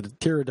think it's the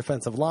interior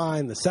defensive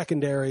line, the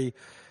secondary.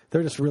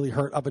 They're just really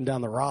hurt up and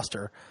down the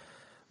roster.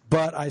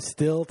 But I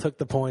still took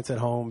the points at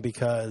home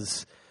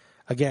because,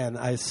 again,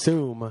 I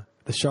assume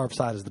the sharp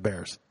side is the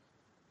Bears.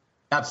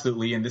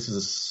 Absolutely, and this is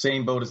the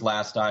same boat as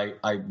last. I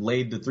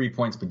laid the 3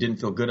 points but didn't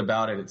feel good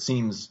about it. It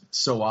seems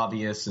so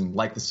obvious and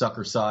like the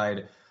sucker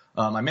side.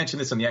 I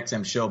mentioned this on the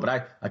XM show, but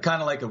I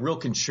kind of like a real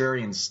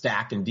contrarian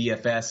stack in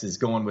DFS is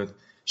going with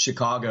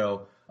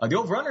Chicago. The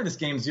over-under in this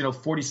game is,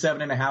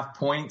 47.5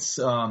 points.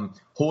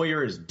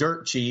 Hoyer is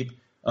dirt cheap.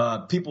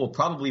 People will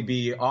probably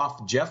be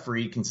off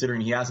Jeffrey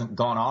considering he hasn't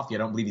gone off yet.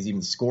 I don't believe he's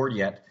even scored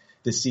yet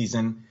this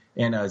season.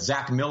 And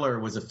Zach Miller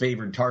was a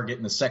favored target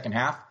in the second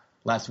half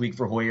last week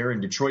for Hoyer.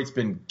 And Detroit's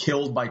been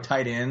killed by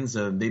tight ends.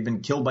 They've been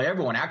killed by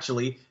everyone,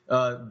 actually.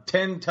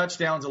 10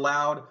 touchdowns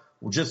allowed,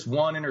 just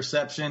 1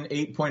 interception,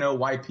 8.0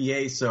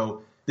 YPA.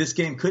 So this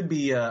game could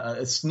be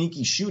a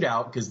sneaky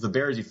shootout because the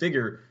Bears, you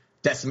figure,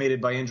 decimated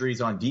by injuries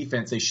on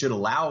defense, they should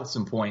allow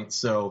some points.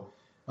 So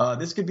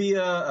this could be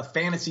a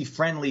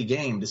fantasy-friendly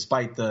game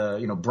despite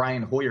the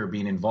Brian Hoyer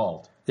being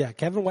involved. Yeah,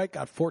 Kevin White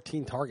got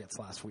 14 targets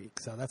last week,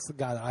 so that's the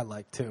guy that I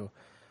like too.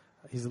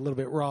 He's a little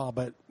bit raw,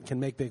 but can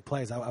make big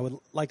plays. I would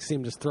like to see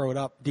him just throw it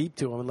up deep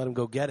to him and let him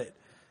go get it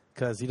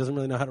because he doesn't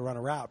really know how to run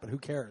a route, but who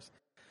cares?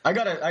 I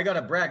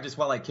gotta brag just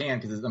while I can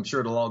because I'm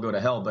sure it'll all go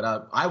to hell.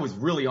 But I was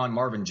really on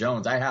Marvin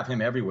Jones. I have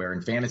him everywhere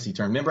in fantasy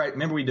terms.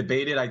 Remember we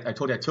debated. I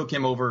told you I took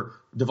him over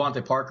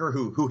Devontae Parker,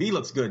 who he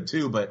looks good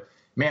too. But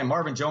man,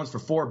 Marvin Jones for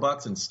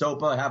 $4 and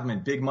Stopa. I have him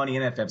in big money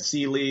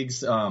NFFC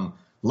leagues.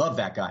 Love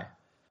that guy.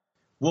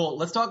 Well,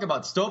 let's talk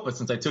about Stopa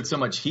since I took so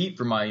much heat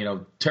for my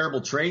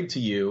terrible trade to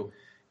you,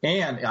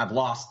 and I've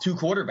lost 2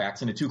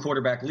 quarterbacks in a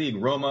 2-quarterback league,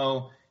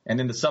 Romo, and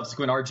then the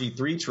subsequent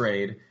RG3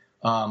 trade.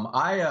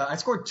 I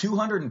scored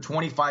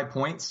 225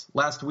 points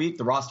last week.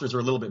 The rosters are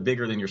a little bit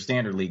bigger than your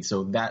standard league,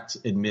 so that's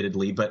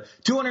admittedly. But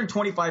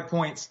 225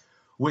 points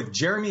with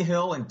Jeremy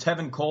Hill and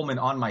Tevin Coleman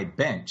on my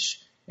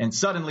bench. And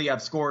suddenly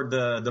I've scored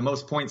the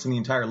most points in the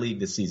entire league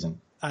this season.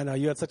 I know.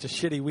 You had such a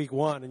shitty week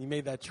 1, and you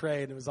made that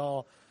trade, and it was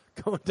all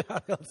going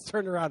downhill. It's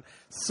turned around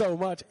so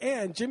much.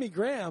 And Jimmy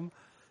Graham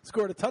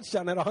scored a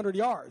touchdown at 100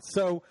 yards.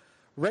 So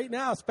right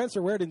now,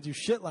 Spencer Ware didn't do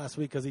shit last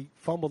week because he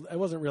fumbled. It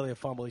wasn't really a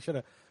fumble. He should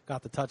have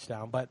got the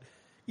touchdown. But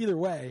either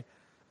way,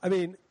 I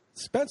mean,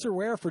 Spencer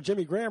Ware for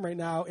Jimmy Graham right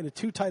now in a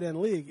 2-tight-end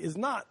league is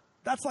not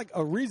 – that's like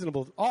a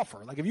reasonable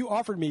offer. Like if you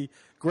offered me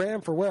Graham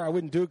for Ware, I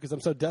wouldn't do it because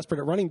I'm so desperate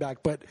at running back,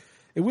 but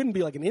it wouldn't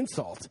be like an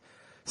insult.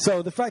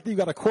 So the fact that you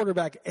got a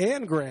quarterback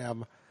and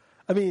Graham,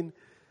 I mean,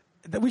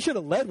 we should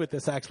have led with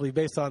this actually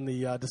based on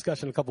the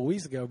discussion a couple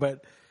weeks ago,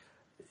 but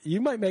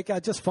you might make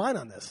out just fine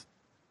on this.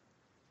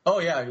 Oh,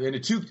 yeah.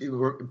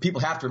 People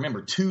have to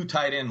remember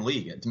 2-tight-end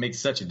league. It makes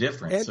such a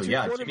difference. And so,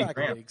 yeah, Jimmy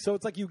Graham. League. So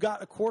it's like you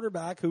got a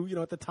quarterback who,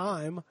 at the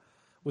time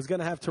was going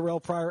to have Terrell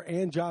Pryor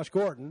and Josh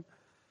Gordon,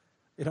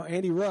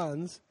 and he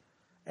runs,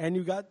 and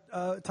you got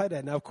tight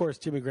end. Now, of course,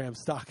 Jimmy Graham's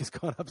stock has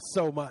gone up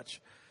so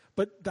much,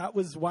 but that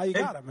was why you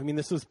got him. I mean,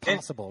 this was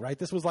possible, right?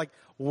 This was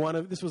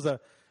this was a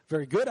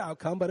very good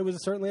outcome, but it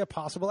was certainly a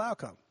possible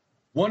outcome.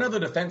 One other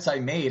defense I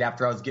made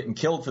after I was getting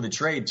killed for the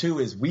trade, too,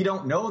 is we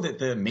don't know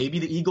that maybe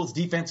the Eagles'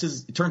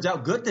 defense turns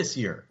out good this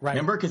year. Right.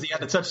 Remember? Because he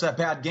had to touch that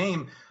bad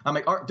game. I'm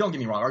like, don't get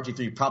me wrong,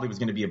 RG3 probably was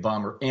going to be a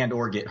bum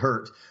or get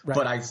hurt. Right.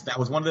 But that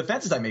was one of the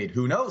defenses I made.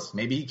 Who knows?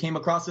 Maybe he came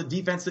across a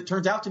defense that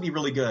turns out to be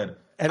really good.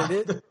 And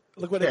it did.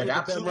 Look what it did to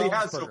absolutely Ben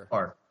has so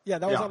far. Yeah,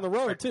 that was on the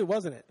road, too,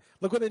 wasn't it?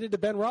 Look what they did to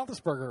Ben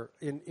Roethlisberger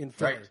in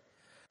Philly. Right.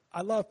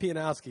 I love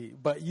Pianowski,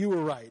 but you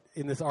were right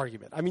in this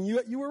argument. I mean,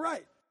 you were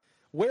right.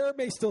 Ware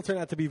may still turn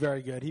out to be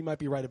very good. He might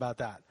be right about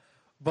that.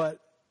 But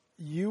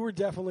you were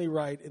definitely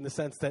right in the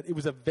sense that it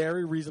was a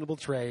very reasonable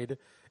trade.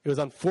 It was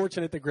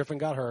unfortunate that Griffin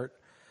got hurt,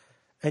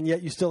 and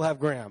yet you still have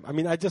Graham. I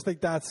mean, I just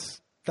think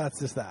that's that's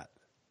just that.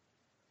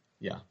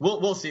 Yeah,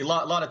 we'll see. A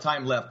lot of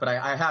time left, but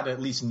I had to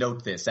at least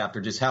note this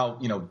after just how,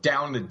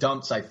 down in the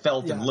dumps I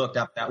felt and looked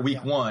after that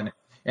week one.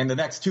 And the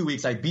next 2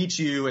 weeks I beat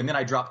you, and then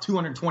I dropped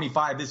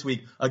 225 this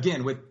week,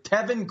 again, with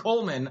Tevin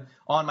Coleman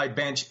on my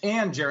bench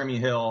and Jeremy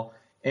Hill.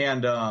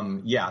 And,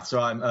 so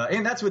I'm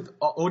and that's with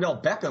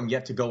Odell Beckham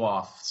yet to go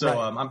off. So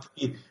I'm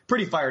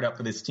pretty fired up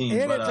for this team.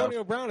 And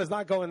Antonio Brown is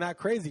not going that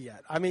crazy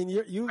yet. I mean,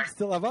 you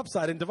still have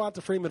upside. And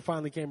Devonta Freeman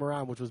finally came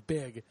around, which was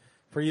big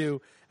for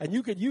you. And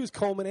you could use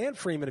Coleman and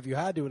Freeman if you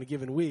had to in a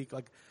given week.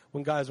 Like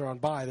when guys are on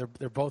bye,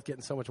 they're both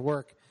getting so much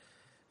work.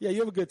 Yeah, you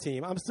have a good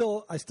team. I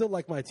still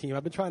like my team.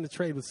 I've been trying to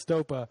trade with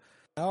Stopa.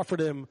 I offered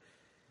him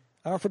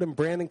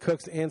Brandon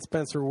Cooks and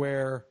Spencer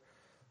Ware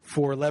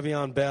for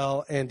Le'Veon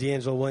Bell and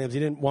D'Angelo Williams. He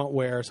didn't want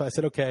Ware, so I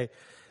said, okay,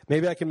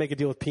 maybe I can make a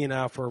deal with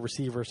Pina for a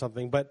receiver or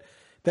something. But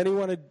then he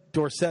wanted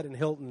Dorsett and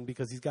Hilton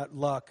because he's got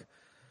luck.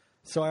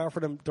 So I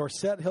offered him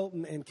Dorsett,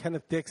 Hilton, and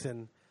Kenneth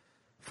Dixon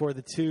for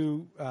the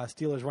two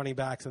Steelers running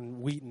backs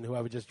and Wheaton, who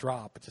I would just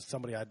drop. It's just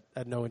somebody I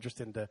had no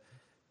interest in to,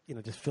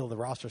 just fill the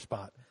roster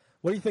spot.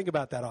 What do you think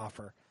about that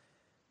offer?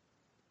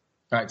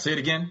 All right, say it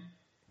again.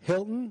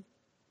 Hilton,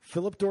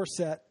 Philip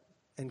Dorsett,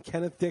 and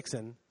Kenneth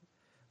Dixon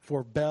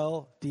for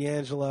Bell,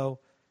 D'Angelo,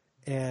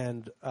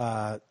 and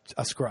a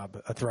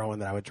scrub, a throw-in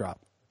that I would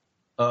drop.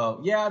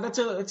 Yeah,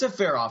 it's a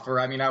fair offer.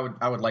 I mean, I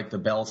would like the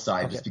Bell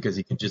side just because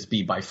he can just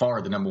be by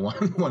far the number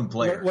one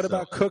player. What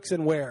about Cooks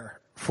and Ware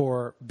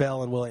for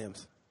Bell and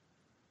Williams?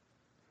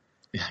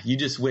 You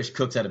just wish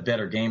Cooks had a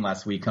better game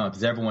last week, huh?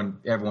 Because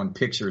everyone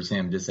pictures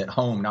him just at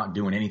home not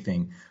doing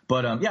anything.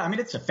 But, I mean,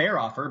 it's a fair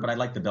offer, but I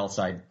like the Bell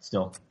side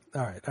still.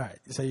 All right.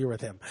 So you're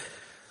with him.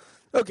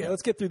 Okay,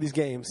 let's get through these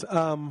games.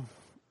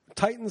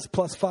 Titans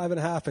plus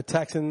 5.5 at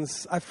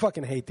Texans. I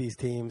fucking hate these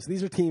teams.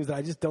 These are teams that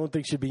I just don't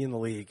think should be in the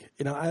league.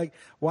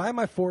 Why am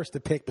I forced to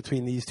pick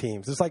between these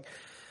teams? It's like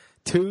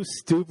two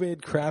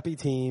stupid, crappy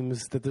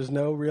teams that there's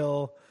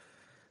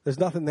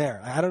nothing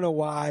there. I don't know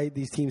why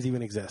these teams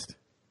even exist.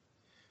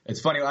 It's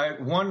funny.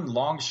 One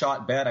long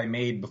shot bet I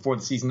made before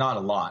the season, not a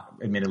lot,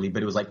 admittedly,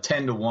 but it was like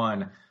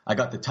 10-1. I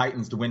got the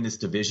Titans to win this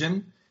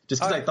division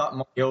just because I thought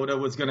Mariota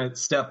was going to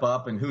step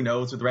up, and who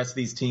knows with the rest of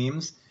these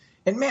teams.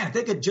 And, man, if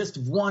they could just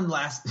won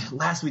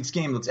last week's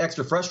game, it's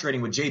extra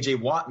frustrating with J.J.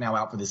 Watt now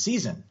out for the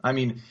season. I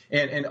mean,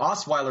 and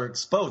Osweiler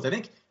exposed. I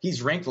think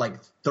he's ranked like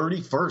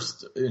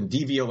 31st in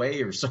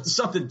DVOA or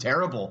something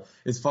terrible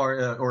as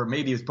far or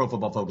maybe it was Pro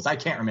Football Focus. I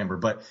can't remember.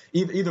 But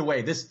either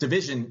way, this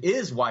division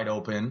is wide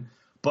open.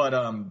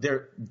 But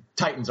their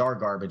Titans are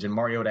garbage, and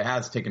Mariota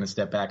has taken a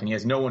step back, and he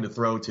has no one to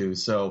throw to.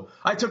 So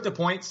I took the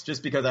points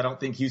just because I don't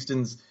think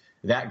Houston's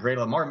that great.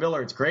 Lamar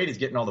Miller, it's great. He's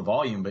getting all the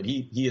volume, but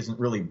he isn't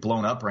really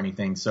blown up or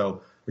anything.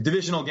 So the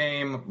divisional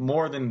game,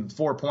 more than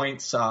 4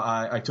 points,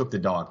 I took the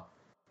dog.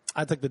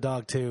 I took the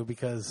dog, too,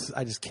 because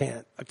I just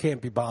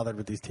can't be bothered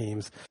with these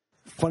teams.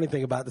 Funny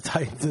thing about the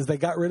Titans is they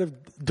got rid of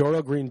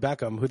Dorial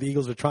Green-Beckham, who the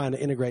Eagles are trying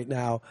to integrate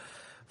now,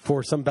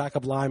 for some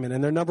backup linemen,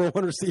 and their number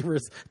one receiver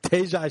is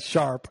Tajay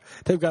Sharp.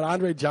 They've got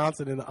Andre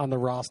Johnson on the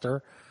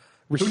roster.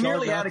 Who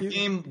nearly had a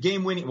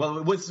game winning.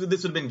 Well, this would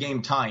have been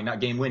game tying, not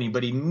game winning,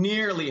 but he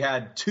nearly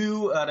had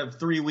 2 out of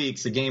 3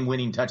 weeks a game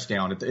winning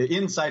touchdown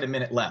inside a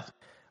minute left.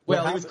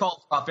 Well, he was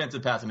called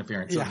offensive pass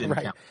interference, so it didn't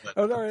count.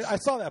 But. I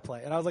saw that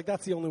play, and I was like,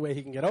 that's the only way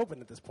he can get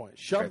open at this point.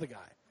 Shove the guy.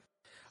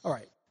 All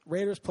right,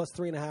 Raiders plus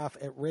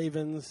 3.5 at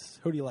Ravens.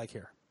 Who do you like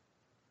here?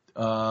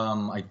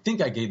 I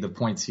think I gave the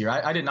points here.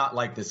 I did not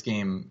like this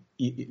game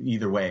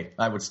either way.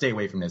 I would stay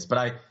away from this.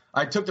 But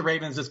I took the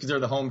Ravens just because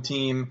they're the home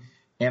team,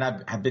 and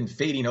I've been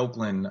fading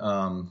Oakland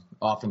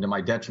often to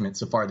my detriment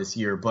so far this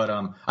year. But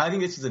I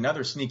think this is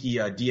another sneaky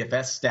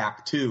DFS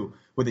stack, too,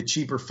 with a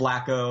cheaper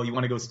Flacco. You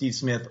want to go Steve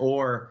Smith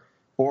or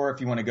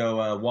if you want to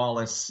go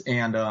Wallace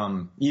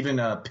and even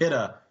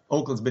Pitta.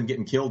 Oakland's been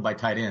getting killed by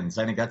tight ends.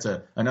 I think that's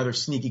another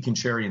sneaky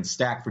contrarian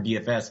stack for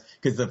DFS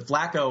because the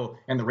Flacco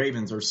and the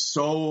Ravens are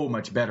so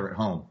much better at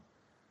home.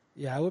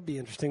 Yeah, it would be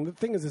interesting. The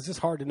thing is, it's just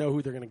hard to know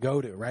who they're going to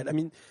go to, right? I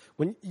mean,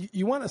 when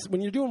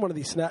you're doing one of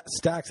these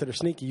stacks that are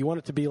sneaky, you want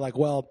it to be like,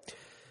 well,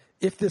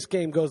 if this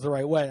game goes the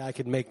right way, I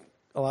can get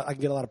a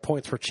lot of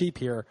points for cheap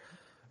here.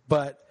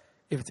 But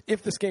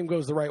if this game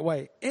goes the right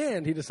way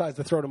and he decides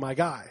to throw to my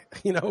guy,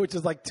 which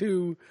is like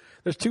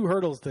there's 2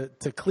 hurdles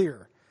to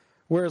clear.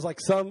 Whereas, like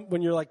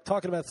when you're like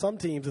talking about some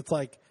teams, it's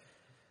like,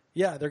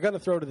 yeah, they're going to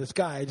throw to this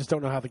guy. I just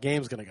don't know how the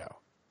game's going to go.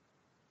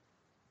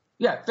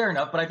 Yeah, fair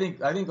enough. But I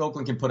think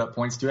Oakland can put up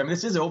points too. I mean,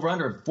 this is over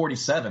under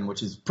 47,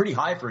 which is pretty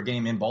high for a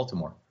game in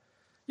Baltimore.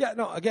 Yeah,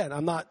 no. Again,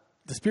 I'm not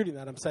disputing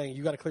that. I'm saying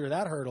you got to clear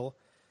that hurdle,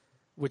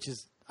 which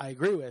is I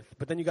agree with.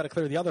 But then you got to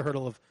clear the other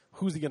hurdle of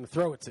who's he going to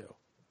throw it to.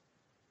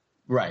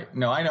 Right.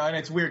 No, I know, and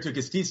it's weird too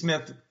because Steve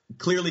Smith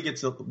clearly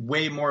gets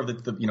way more of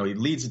the he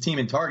leads the team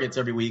in targets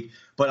every week,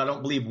 but I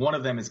don't believe one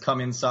of them has come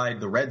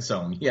inside the red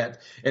zone yet.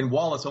 And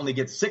Wallace only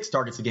gets 6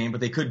 targets a game, but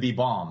they could be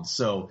bombs.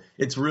 So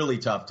it's really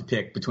tough to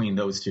pick between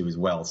those two as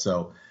well.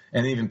 So,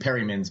 and even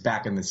Perryman's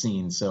back in the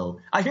scene. So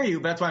I hear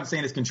you, but that's why I'm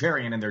saying it's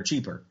contrarian and they're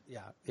cheaper.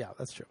 Yeah,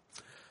 that's true.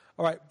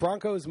 All right,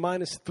 Broncos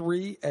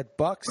 -3 at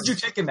Bucks. Who'd you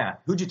take in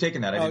that? I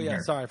didn't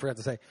hear. Sorry, I forgot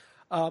to say.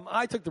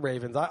 I took the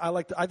Ravens.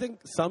 I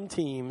think some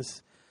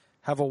teams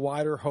have a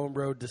wider home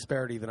road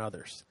disparity than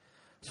others.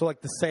 So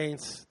like the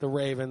Saints, the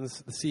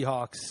Ravens, the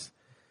Seahawks,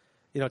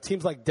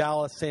 teams like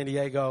Dallas, San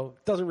Diego,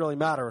 it doesn't really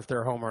matter if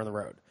they're home or on the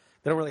road.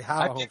 They don't really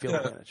have a home field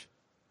advantage.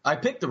 I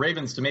picked the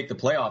Ravens to make the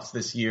playoffs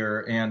this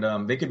year,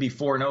 and they could be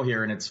 4-0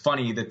 here. And it's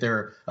funny that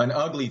they're an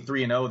ugly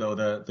 3-0, though.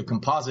 The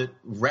composite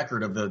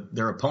record of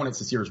their opponents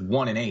this year is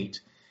 1-8.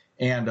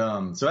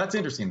 And so that's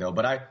interesting, though.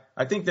 But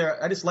I think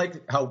I just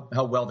like how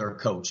well they're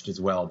coached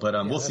as well. But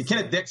we'll see.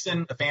 Kenneth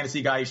Dixon, the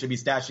fantasy guy, you should be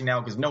stashing now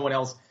because no one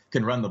else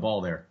can run the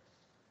ball there.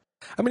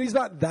 I mean, he's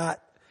not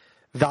that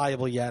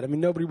valuable yet. I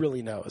mean, nobody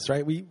really knows,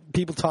 right?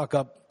 People talk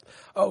up,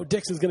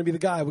 Dixon's going to be the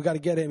guy. We got to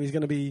get him. He's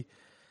going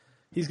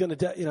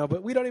to,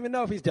 but we don't even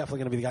know if he's definitely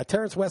going to be the guy.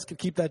 Terrence West could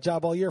keep that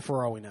job all year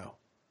for all we know.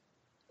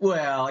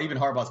 Well, even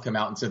Harbaugh's come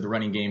out and said the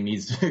running game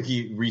needs to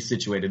be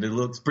resituated. It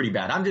looks pretty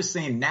bad. I'm just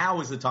saying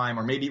now is the time,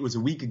 or maybe it was a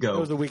week ago. It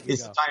was a week ago.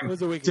 It's time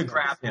to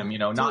grab him,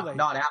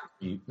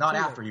 not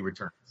after he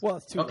returns. Well,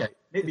 it's too late. Okay,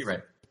 maybe you're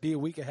right. Be a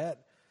week ahead.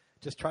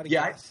 Just try to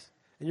guess.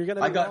 And you're going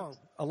to be wrong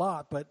a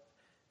lot, but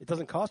it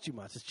doesn't cost you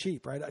much. It's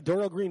cheap, right?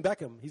 Dorial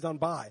Green-Beckham, he's on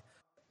bye.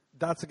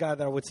 That's a guy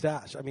that I would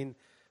stash. I mean,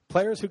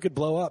 players who could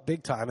blow up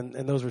big time,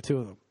 and those were two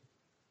of them.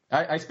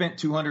 I spent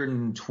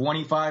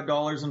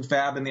 $225 in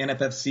Fab in the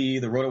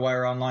NFFC, the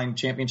RotoWire Online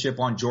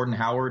Championship, on Jordan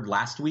Howard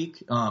last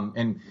week.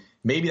 And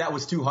maybe that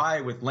was too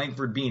high with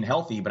Langford being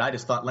healthy, but I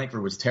just thought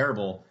Langford was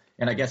terrible.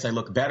 And I guess I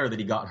look better that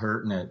he got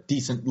hurt in a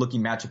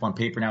decent-looking matchup on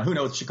paper. Now, who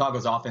knows?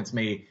 Chicago's offense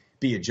may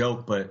be a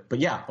joke, but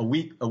yeah, a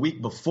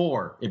week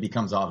before it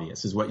becomes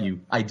obvious is what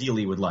you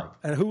ideally would like.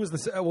 And what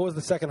was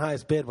the second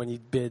highest bid when you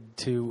bid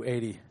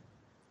 $280?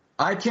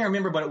 I can't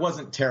remember, but it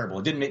wasn't terrible.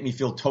 It didn't make me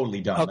feel totally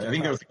dumb. Okay, I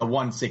think there was like a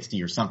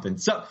 160 or something.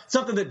 So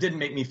something that didn't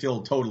make me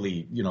feel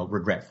totally,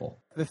 regretful.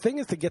 The thing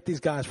is to get these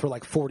guys for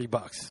like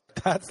 $40.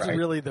 That's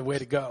really the way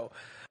to go.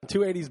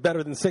 280 is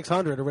better than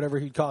 600 or whatever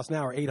he'd cost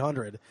now, or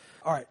 800.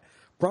 All right,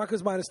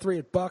 Broncos -3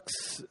 at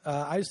Bucks.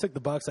 I just took the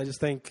Bucks. I just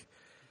think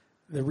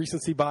the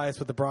recency bias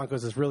with the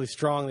Broncos is really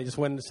strong. They just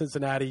went into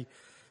Cincinnati,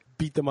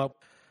 beat them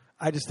up.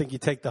 I just think you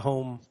take the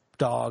home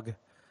dog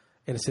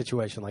in a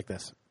situation like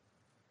this.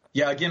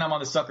 Yeah, again, I'm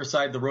on the sucker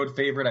side, the road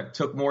favorite. I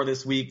took more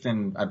this week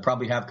than I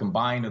probably have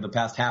combined in the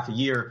past half a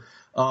year.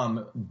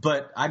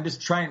 But I'm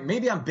just trying –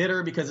 maybe I'm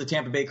bitter because the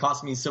Tampa Bay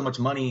cost me so much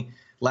money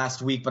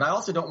last week, but I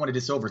also don't want to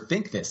just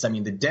overthink this. I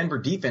mean, the Denver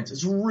defense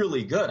is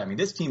really good. I mean,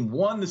 this team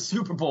won the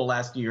Super Bowl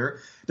last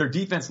year. Their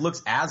defense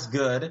looks as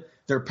good.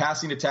 Their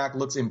passing attack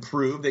looks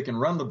improved. They can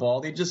run the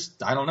ball. They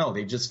just – I don't know.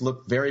 They just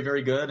look very,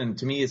 very good. And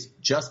to me, it's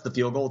just the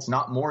field goal. It's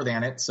not more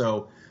than it.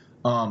 So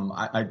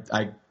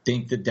I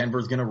think that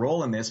Denver's going to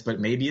roll in this, but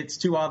maybe it's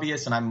too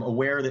obvious, and I'm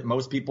aware that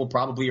most people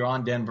probably are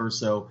on Denver,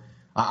 so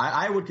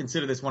I would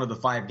consider this one of the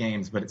 5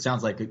 games, but it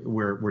sounds like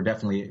we're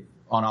definitely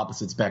on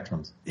opposite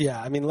spectrums.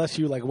 Yeah, I mean, unless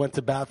you went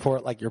to bat for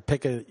it like your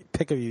pick of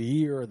the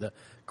year or the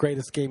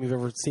greatest game you've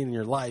ever seen in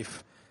your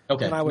life,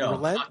 then I would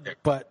relent,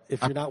 but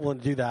if you're not willing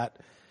to do that,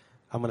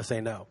 I'm going to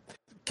say no.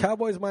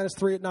 Cowboys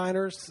 -3 at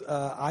Niners.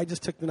 I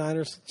just took the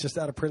Niners just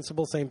out of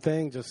principle, same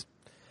thing, just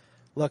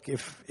look,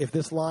 if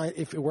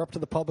it were up to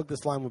the public,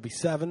 this line would be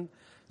 7.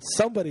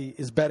 Somebody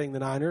is betting the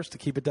Niners to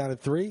keep it down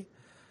at 3.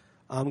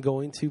 I'm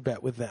going to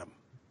bet with them.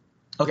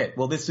 Okay,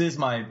 well, this is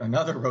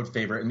another road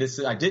favorite, and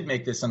I did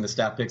make this on the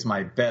Stat Picks.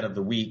 My bet of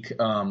the week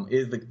are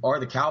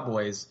the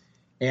Cowboys,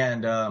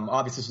 and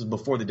obviously this was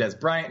before the Des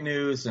Bryant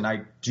news, and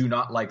I do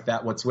not like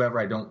that whatsoever.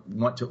 I don't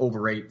want to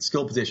overrate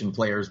skill position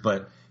players,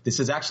 but this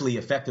has actually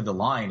affected the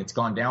line. It's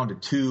gone down to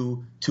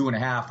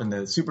 2.5, and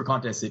the Super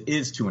Contest it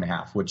is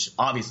 2.5, which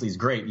obviously is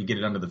great. You get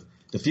it under the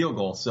field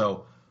goal.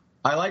 So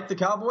I like the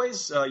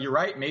Cowboys. You're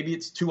right. Maybe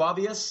it's too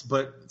obvious,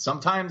 but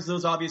sometimes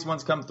those obvious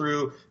ones come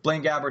through.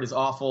 Blaine Gabbert is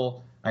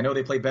awful. I know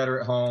they play better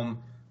at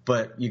home,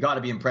 but you got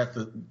to be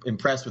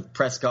impressed with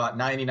Prescott.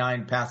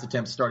 99 pass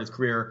attempts to start his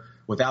career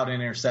without an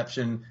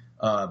interception.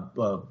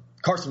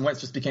 Carson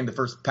Wentz just became the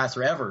first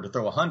passer ever to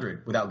throw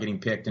 100 without getting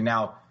picked, and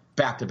now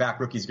back-to-back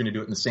rookies going to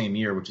do it in the same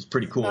year, which is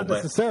pretty cool. Not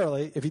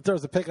necessarily. If he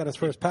throws a pick on his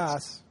first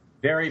pass.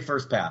 Very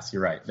first pass.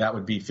 You're right. That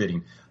would be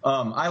fitting.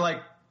 I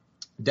like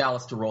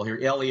Dallas to roll here.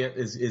 Elliott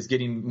is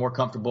getting more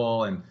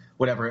comfortable and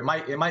whatever. It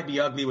might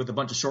be ugly with a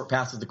bunch of short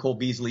passes to Cole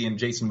Beasley and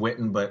Jason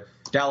Witten, but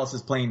Dallas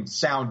is playing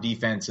sound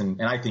defense,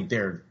 and I think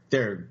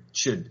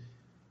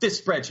this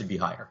spread should be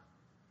higher.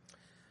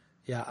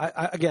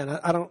 Yeah.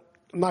 I'm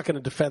not going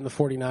to defend the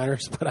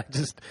 49ers, but I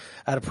just,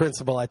 out of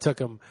principle, I took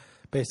them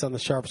based on the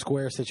sharp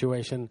square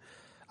situation.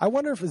 I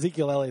wonder if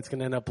Ezekiel Elliott's going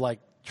to end up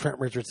like Trent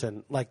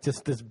Richardson, like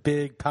just this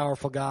big,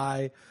 powerful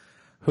guy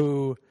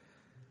who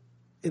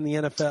in the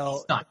NFL.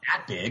 He's not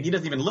that big. He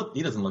doesn't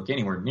look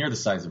anywhere near the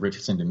size of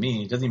Richardson to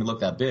me. He doesn't even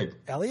look that big.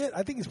 Elliott?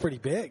 I think he's pretty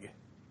big.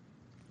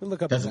 Let me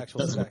look up his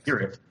actual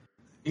specs.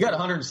 He got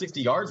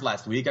 160 yards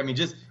last week. I mean,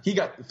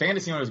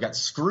 fantasy owners got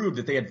screwed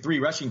that they had 3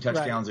 rushing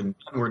touchdowns, and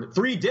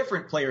 3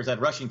 different players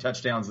had rushing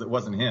touchdowns that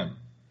wasn't him.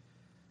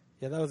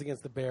 Yeah, that was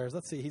against the Bears.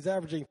 Let's see. He's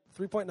averaging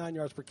 3.9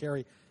 yards per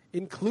carry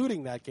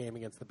including that game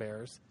against the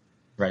Bears.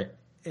 Right.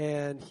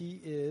 And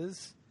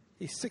he's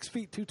 6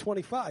 feet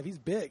 225. He's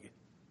big.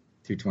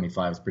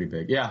 225 is pretty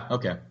big. Yeah.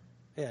 Okay.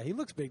 Yeah, he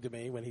looks big to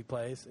me when he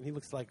plays, and he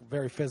looks like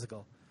very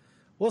physical.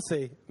 We'll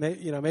see.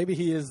 Maybe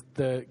he is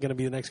going to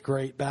be the next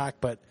great back,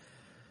 but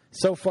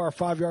so far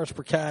 5 yards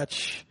per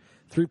catch,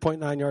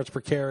 3.9 yards per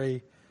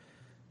carry,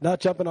 not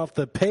jumping off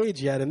the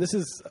page yet, and this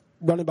is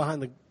running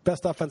behind the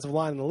best offensive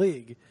line in the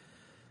league.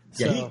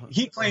 Yeah, So,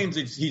 he claims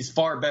he's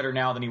far better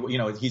now than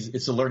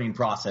it's a learning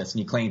process, and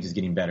he claims he's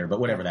getting better, but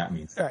whatever that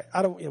means. All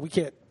right, we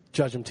can't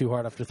judge him too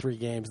hard after 3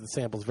 games. The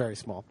sample's very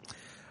small.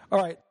 All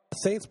right,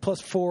 Saints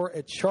 +4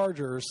 at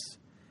Chargers.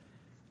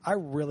 I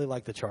really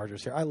like the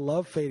Chargers here. I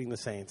love fading the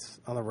Saints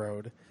on the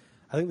road.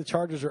 I think the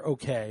Chargers are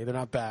okay. They're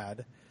not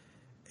bad.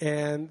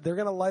 And they're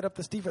going to light up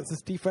this defense.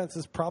 This defense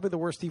is probably the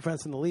worst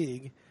defense in the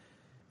league.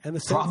 And the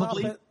Saints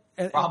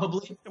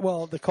Probably.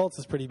 Well, the Colts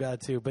is pretty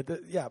bad too. But,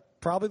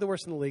 probably the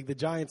worst in the league. The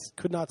Giants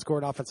could not score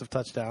an offensive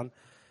touchdown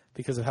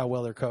because of how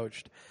well they're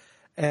coached.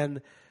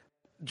 And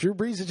Drew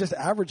Brees is just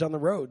average on the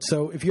road.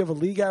 So if you have a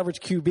league average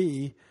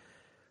QB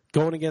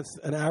going against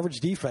an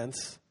average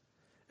defense,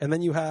 and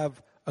then you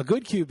have a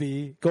good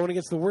QB going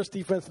against the worst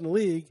defense in the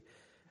league,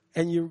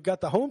 and you've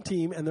got the home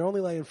team and they're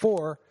only laying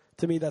 4,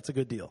 to me that's a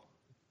good deal.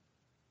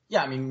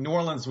 Yeah, I mean, New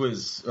Orleans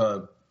was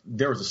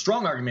there was a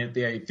strong argument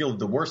they fielded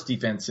the worst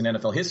defense in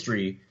NFL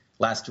history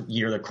last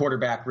year. The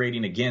quarterback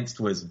rating against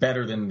was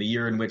better than the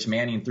year in which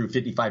Manning threw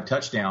 55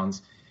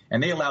 touchdowns,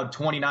 and they allowed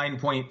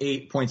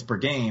 29.8 points per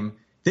game.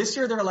 This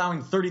year they're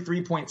allowing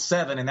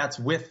 33.7, and that's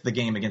with the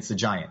game against the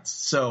Giants.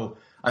 So,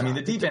 I mean,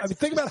 the defense.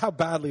 Think about how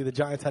badly the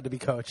Giants had to be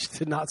coached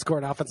to not score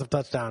an offensive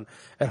touchdown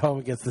at home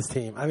against this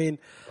team. I mean,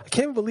 I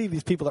can't even believe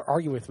these people are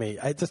arguing with me.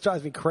 It just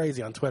drives me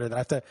crazy on Twitter that I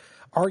have to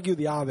argue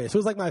the obvious. It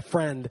was like my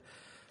friend,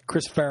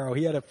 Chris Farrow.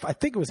 I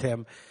think it was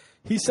him.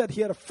 He said he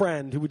had a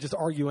friend who would just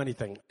argue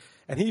anything.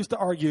 And he used to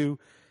argue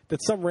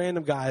that some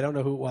random guy, I don't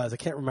know who it was, I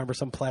can't remember,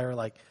 some player,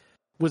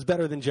 was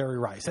better than Jerry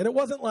Rice. And it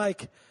wasn't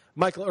like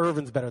Michael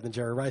Irvin's better than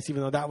Jerry Rice,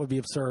 even though that would be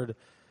absurd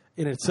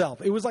in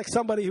itself. It was like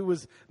somebody who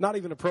was not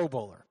even a Pro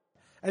Bowler.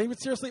 And he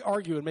would seriously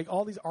argue and make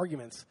all these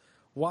arguments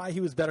why he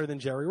was better than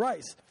Jerry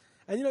Rice.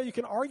 And, you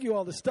can argue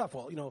all this stuff.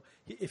 Well,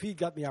 if he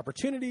got the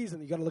opportunities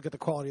and you got to look at the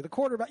quality of the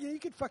quarterback, you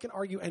could fucking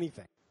argue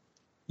anything.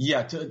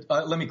 Yeah,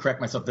 let me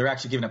correct myself. They're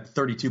actually giving up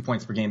 32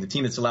 points per game. The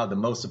team that's allowed the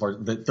most of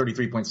the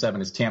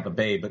 33.7 is Tampa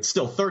Bay, but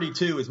still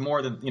 32 is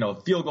more than,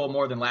 a field goal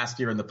more than last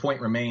year, and the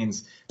point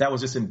remains. That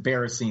was just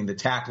embarrassing, the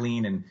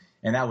tackling, and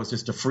that was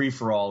just a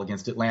free-for-all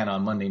against Atlanta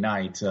on Monday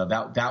night.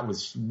 That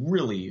was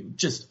really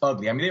just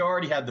ugly. I mean, they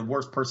already had the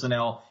worst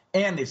personnel,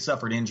 and they've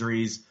suffered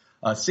injuries.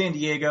 San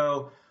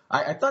Diego,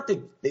 I thought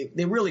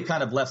they really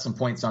kind of left some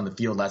points on the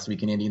field last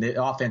week in Indy.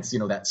 The offense,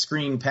 that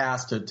screen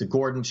pass to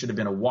Gordon should have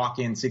been a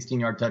walk-in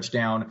 16-yard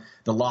touchdown.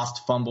 The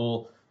lost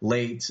fumble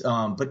late.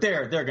 But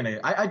they're going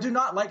to – I do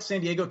not like San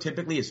Diego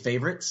typically as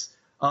favorites,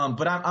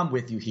 but I'm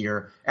with you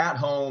here. At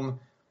home,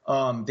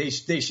 they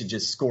should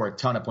just score a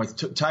ton of points.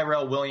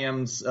 Tyrell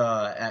Williams,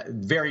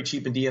 very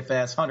cheap in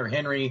DFS. Hunter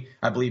Henry,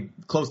 I believe,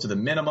 close to the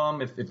minimum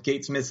if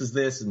Gates misses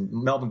this. And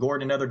Melvin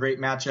Gordon, another great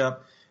matchup.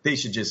 They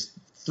should just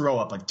throw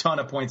up a ton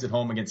of points at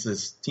home against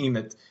this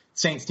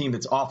Saints team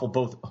that's awful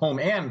both home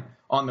and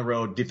on the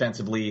road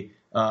defensively.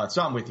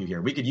 So I'm with you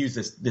here. We could use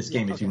this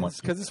game if you want.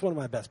 Because this is one of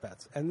my best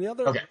bets. And the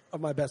other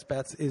of my best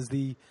bets is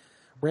the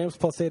Rams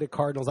 +8 at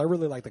Cardinals. I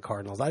really like the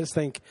Cardinals. I just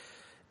think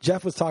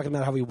Jeff was talking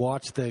about how he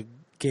watched the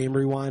game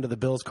rewind of the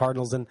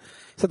Bills-Cardinals, and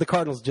he said the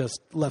Cardinals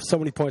just left so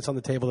many points on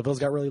the table. The Bills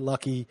got really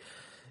lucky.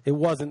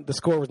 The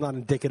score was not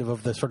indicative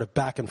of the sort of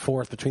back and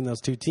forth between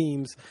those two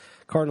teams.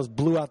 Cardinals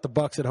blew out the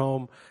Bucs at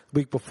home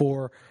the week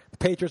before. The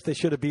Patriots, they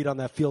should have beat on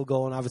that field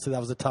goal, and obviously that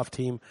was a tough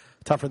team,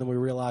 tougher than we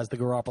realized, the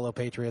Garoppolo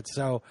Patriots.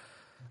 So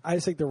I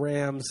just think the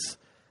Rams,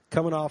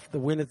 coming off the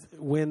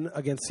win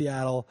against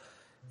Seattle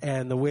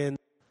and the win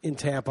in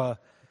Tampa,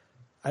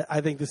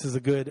 I think this is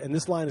and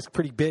this line is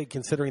pretty big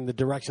considering the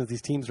directions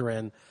these teams are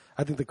in.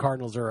 I think the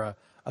Cardinals are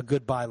a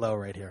good buy low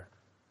right here.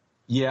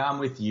 Yeah, I'm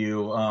with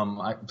you.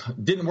 I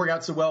didn't work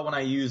out so well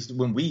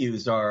when we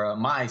used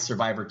my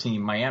survivor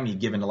team, Miami,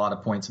 given a lot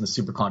of points in the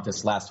Super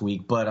Contest last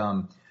week. But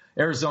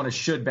Arizona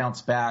should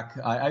bounce back.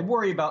 I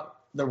worry about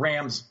the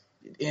Rams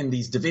in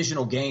these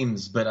divisional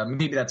games, but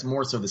maybe that's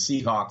more so the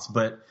Seahawks.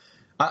 But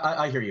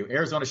I hear you.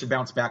 Arizona should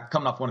bounce back,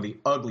 coming off one of the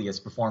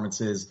ugliest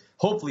performances.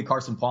 Hopefully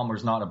Carson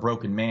Palmer's not a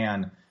broken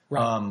man.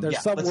 Right. There's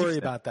some worry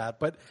about that.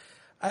 But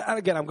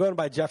again, I'm going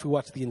by Jeff, who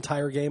watched the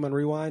entire game on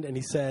Rewind, and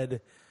he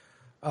said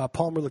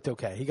Palmer looked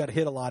okay. He got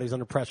hit a lot. He was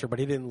under pressure, but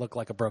he didn't look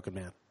like a broken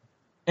man.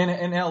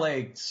 And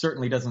LA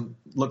certainly doesn't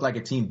look like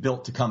a team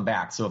built to come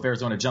back. So if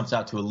Arizona jumps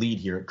out to a lead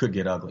here, it could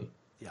get ugly.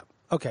 Yeah.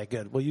 Okay,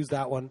 good. We'll use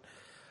that one.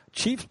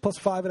 Chiefs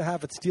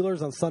 +5.5 at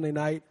Steelers on Sunday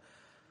night.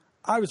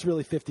 I was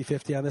really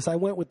 50-50 on this. I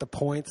went with the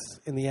points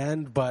in the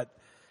end, but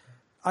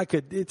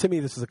to me,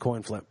 this is a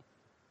coin flip.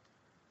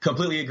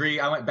 Completely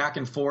agree. I went back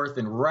and forth,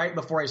 and right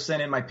before I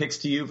sent in my picks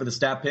to you for the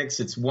stat picks,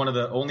 it's one of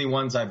the only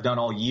ones I've done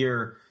all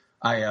year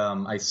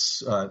I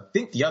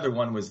think the other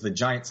one was the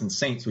Giants and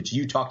Saints, which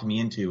you talked me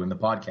into in the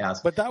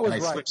podcast. But that was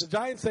right. The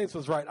Giants Saints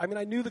was right. I mean,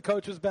 I knew the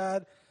coach was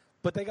bad,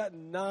 but they got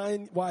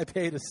 9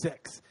 YPA to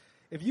 6.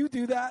 If you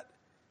do that,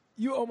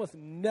 you almost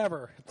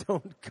never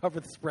don't cover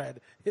the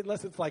spread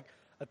unless it's like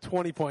a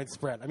 20-point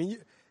spread. I mean,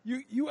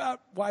 you out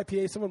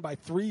YPA someone by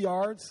 3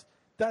 yards.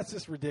 That's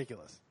just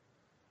ridiculous.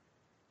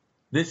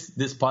 This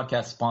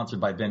podcast is sponsored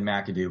by Ben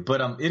McAdoo.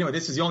 But anyway,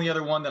 this is the only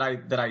other one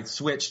that I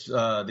switched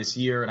this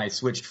year, and I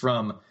switched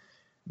from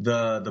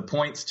the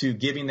points to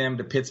giving them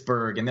to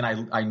Pittsburgh, and then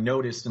I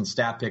noticed in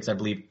stat picks, I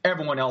believe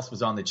everyone else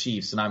was on the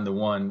Chiefs, and I'm the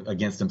one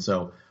against them.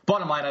 So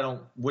bottom line, I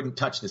wouldn't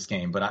touch this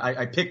game, but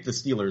I picked the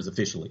Steelers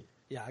officially.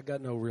 Yeah, I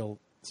got no real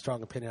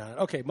strong opinion on it.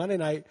 Okay, Monday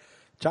night,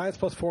 Giants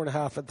plus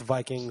 4.5 at the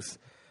Vikings.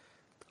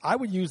 I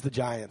would use the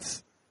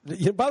Giants.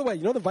 By the way,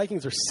 the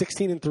Vikings are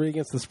 16-3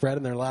 against the spread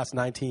in their last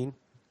 19.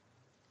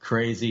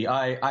 Crazy.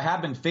 I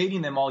have been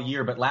fading them all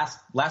year, but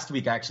last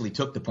week I actually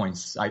took the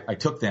points. I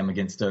took them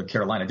against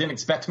Carolina. Didn't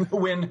expect them to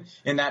win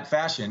in that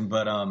fashion,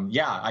 but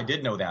yeah, I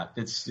did know that.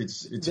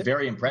 It's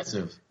very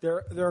impressive.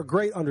 They're a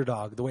great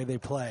underdog the way they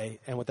play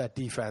and with that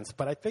defense,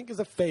 but I think as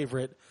a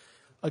favorite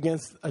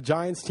against a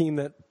Giants team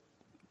that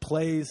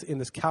plays in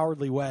this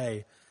cowardly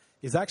way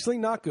is actually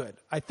not good.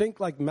 I think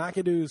like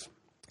McAdoo's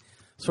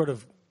sort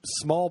of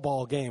small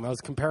ball game. I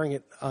was comparing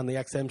it on the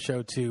XM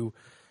show to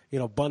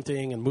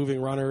bunting and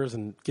moving runners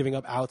and giving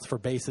up outs for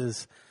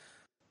bases.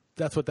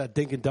 That's what that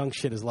dink and dunk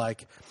shit is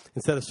like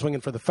instead of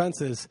swinging for the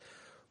fences.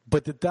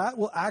 But that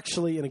will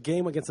actually, in a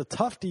game against a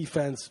tough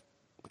defense,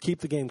 keep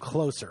the game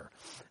closer.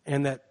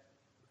 And that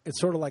it's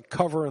sort of like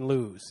cover and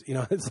lose.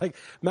 It's like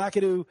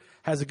McAdoo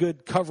has a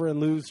good cover and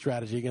lose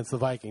strategy against the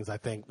Vikings, I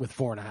think, with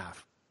 4.5.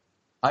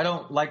 I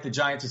don't like the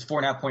Giants as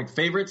 4.5-point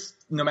favorites,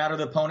 no matter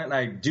the opponent, and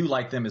I do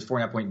like them as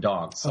 4.5-point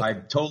dogs. Okay.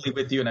 I'm totally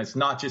with you, and it's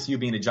not just you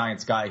being a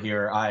Giants guy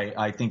here.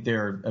 I think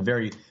they're a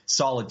very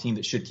solid team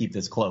that should keep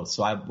this close,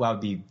 so I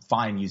would be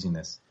fine using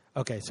this.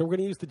 Okay, so we're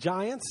going to use the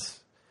Giants.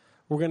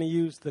 We're going to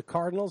use the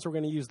Cardinals. We're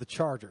going to use the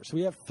Chargers. So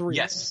we have 3.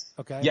 Yes.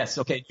 Okay. Yes.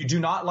 Okay. You do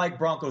not like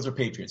Broncos or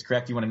Patriots,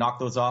 correct? You want to knock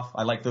those off?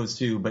 I like those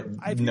too, but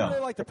I do no.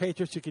 really like the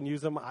Patriots. You can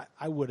use them.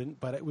 I wouldn't,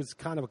 but it was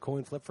kind of a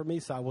coin flip for me,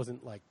 so I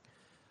wasn't like –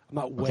 I'm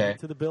not wedded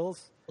to the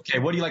Bills. Okay,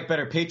 what do you like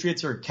better,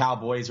 Patriots or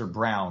Cowboys or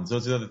Browns?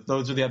 Those are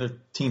the other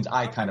teams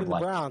I kind of like.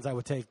 The Browns I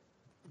would take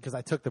because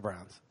I took the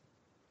Browns.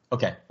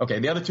 Okay.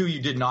 The other two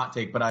you did not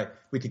take, but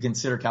we could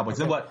consider Cowboys.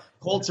 Okay. Then what?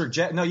 Colts or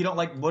Jets? No, you don't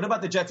like. What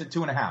about the Jets at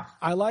 2.5?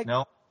 I like.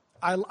 No.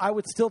 I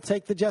would still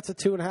take the Jets at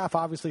 2.5.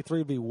 Obviously,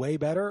 3 would be way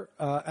better,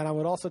 and I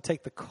would also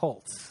take the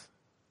Colts.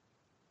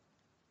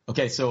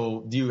 Okay,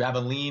 so do you have a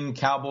lean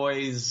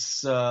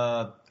Cowboys,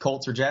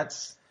 Colts, or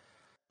Jets?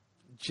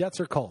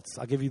 Jets or Colts?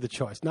 I'll give you the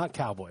choice, not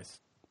Cowboys.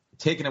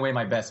 Taking away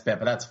my best bet,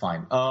 but that's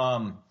fine.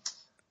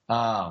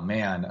 Oh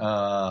man,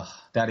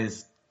 that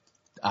is.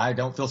 I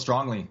don't feel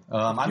strongly.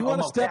 If you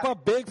want to step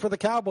up big for the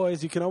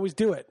Cowboys, you can always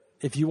do it.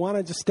 If you want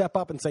to just step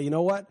up and say, you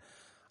know what,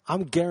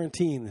 I'm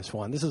guaranteeing this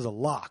one. This is a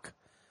lock.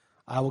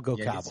 I will go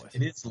Cowboys.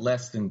 It is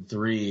less than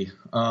 3.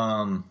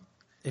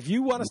 If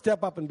you want to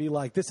step up and be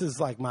like, this is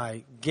like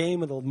my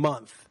game of the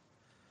month.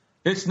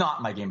 It's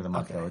not my game of the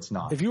month, though. It's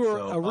not. If you were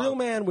a real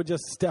man, would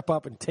just step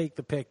up and take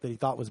the pick that he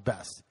thought was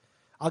best.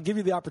 I'll give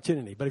you the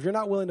opportunity. But if you're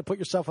not willing to put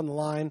yourself on the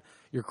line,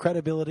 your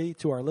credibility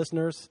to our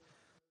listeners.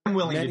 I'm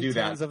willing to do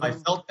that. I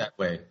felt that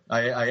way.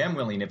 I am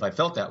willing if I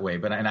felt that way.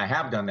 And I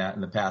have done that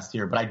in the past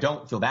year. But I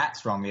don't feel that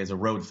strongly as a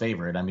road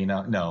favorite. I mean,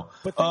 no.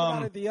 But think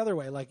about it the other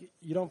way. Like,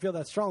 you don't feel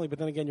that strongly, but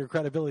then again, your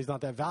credibility is not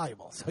that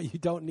valuable. So you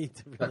don't need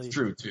to really.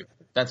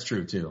 That's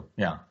true, too.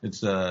 Yeah.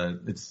 It's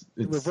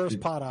reverse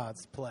pot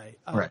odds play.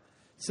 Right.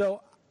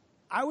 So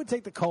I would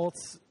take the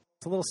Colts.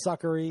 It's a little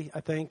suckery, I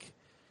think.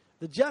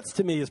 The Jets,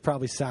 to me, is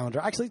probably sounder.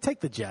 Actually,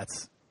 take the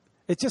Jets.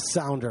 It's just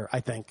sounder,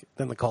 I think,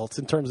 than the Colts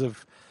in terms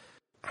of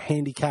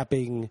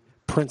handicapping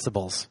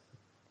principles.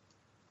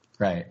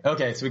 Right.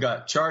 Okay, so we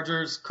got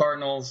Chargers,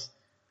 Cardinals,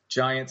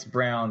 Giants,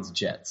 Browns,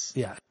 Jets.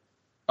 Yeah.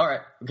 All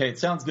right. Okay, it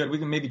sounds good. We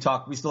can maybe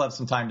talk. We still have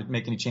some time to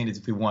make any changes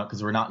if we want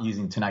because we're not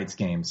using tonight's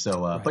game.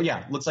 So, right. But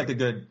yeah, looks like a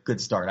good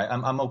start.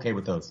 I'm okay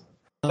with those.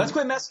 Let's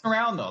quit messing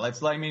around, though.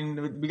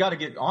 We got to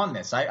get on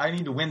this. I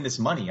need to win this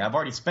money. I've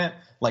already spent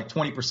like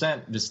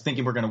 20% just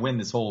thinking we're going to win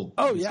this whole.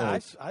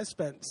 I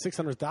spent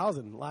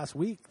 $600,000 last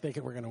week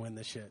thinking we're going to win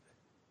this shit.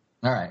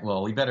 All right.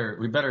 Well, we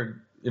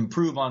better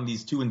improve on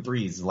these 2 and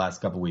 3s the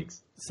last couple weeks.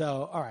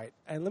 So, all right.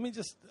 And let me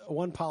just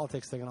one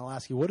politics thing, and I'll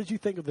ask you, what did you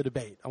think of the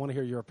debate? I want to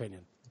hear your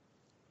opinion.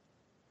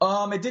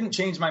 It didn't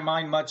change my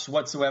mind much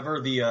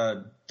whatsoever.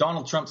 The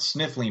Donald Trump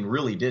sniffling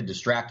really did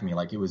distract me.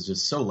 Like, it was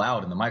just so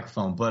loud in the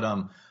microphone. But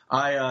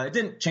it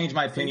didn't change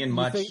my opinion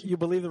much. Think you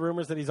believe the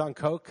rumors that he's on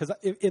coke? Because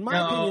in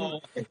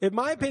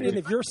my opinion,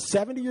 if you're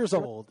 70 years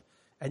old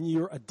and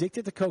you're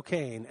addicted to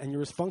cocaine and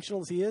you're as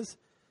functional as he is,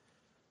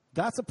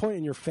 that's a point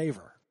in your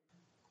favor.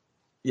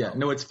 Yeah,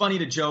 no, it's funny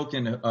to joke.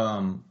 And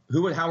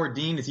Howard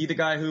Dean, is he the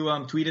guy who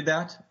tweeted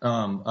that?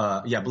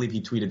 Yeah, I believe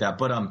he tweeted that.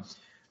 But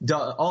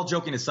all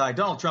joking aside,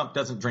 Donald Trump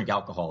doesn't drink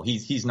alcohol.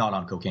 He's not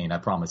on cocaine. I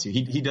promise you.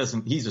 He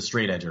doesn't. He's a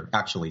straight edger,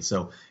 actually.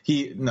 So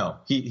he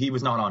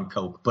was not on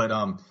coke. But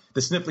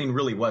the sniffling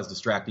really was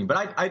distracting.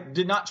 But I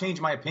did not change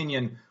my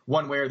opinion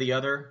one way or the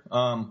other.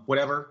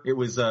 Whatever. It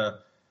was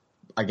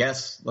I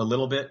guess a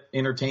little bit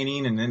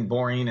entertaining and then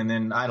boring and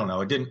then I don't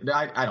know. It didn't.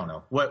 I don't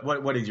know.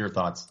 What is your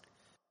thoughts?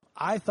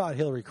 I thought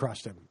Hillary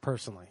crushed him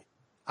personally.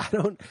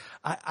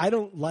 I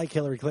don't like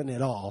Hillary Clinton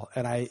at all,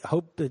 and I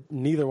hope that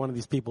neither one of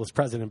these people is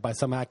president by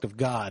some act of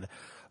God.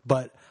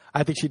 But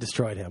I think she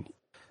destroyed him.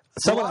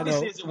 Someone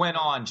obviously, as it went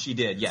on, she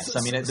did. Yes,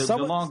 I mean the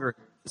longer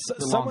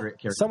it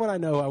carried. Someone I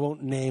know, I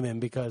won't name him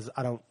because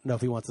I don't know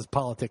if he wants his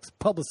politics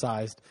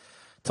publicized,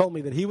 told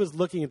me that he was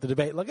looking at the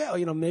debate like,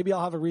 oh, maybe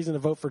I'll have a reason to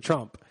vote for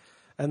Trump,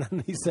 and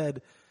then he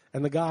said,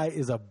 and the guy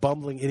is a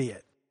bumbling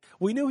idiot.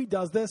 We knew he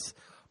does this.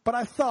 But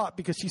I thought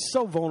because she's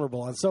so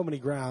vulnerable on so many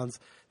grounds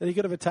that he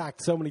could have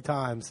attacked so many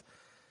times.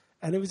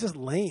 And it was just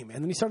lame.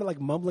 And then he started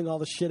like mumbling all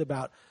the shit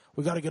about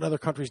we got to get other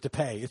countries to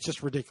pay. It's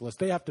just ridiculous.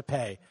 They have to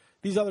pay.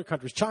 These other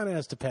countries, China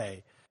has to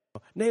pay.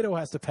 NATO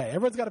has to pay.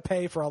 Everyone's got to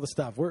pay for all the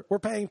stuff. We're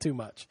paying too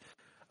much.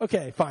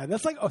 Okay, fine.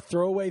 That's like a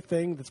throwaway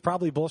thing that's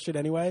probably bullshit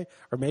anyway.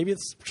 Or maybe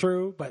it's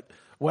true, but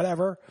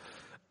whatever.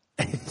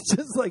 It's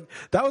just like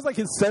that was like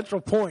his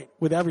central point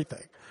with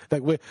everything.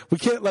 Like we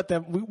can't let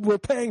them. We're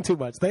paying too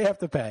much. They have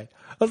to pay.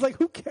 I was like,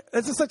 who cares?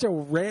 That's just such a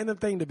random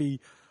thing to be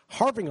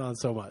harping on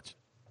so much.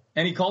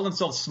 And he called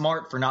himself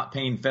smart for not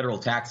paying federal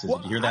taxes. Well,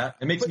 did you hear that?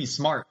 It makes me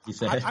smart, he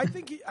said. I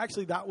think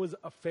that was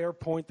a fair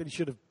point that he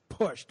should have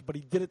pushed, but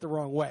he did it the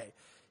wrong way.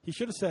 He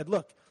should have said,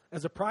 look,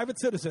 as a private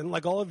citizen,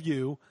 like all of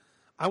you,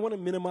 I want to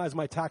minimize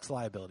my tax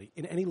liability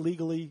in any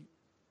legally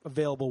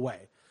available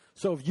way.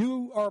 So if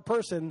you are a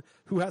person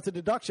who has a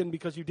deduction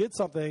because you did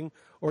something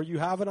or you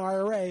have an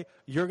IRA,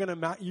 you're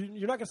not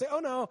going to say, oh,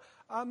 no,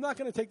 I'm not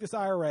going to take this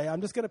IRA.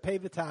 I'm just going to pay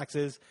the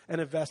taxes and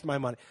invest my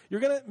money.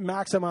 You're going to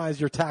maximize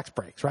your tax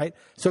breaks, right?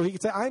 So he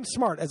could say, I'm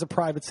smart as a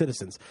private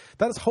citizen.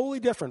 That is wholly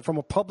different from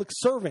a public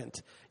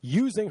servant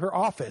using her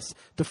office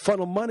to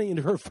funnel money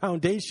into her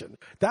foundation.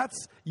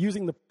 That's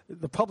using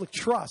the public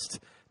trust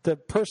to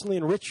personally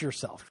enrich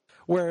yourself.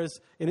 Whereas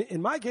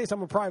in my case,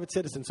 I'm a private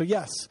citizen. So,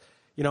 yes.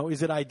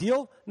 Is it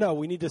ideal? No,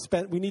 we need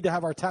to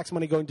have our tax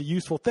money going to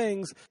useful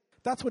things.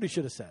 That's what he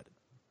should have said.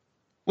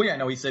 Well, yeah,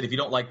 no, he said if you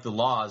don't like the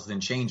laws,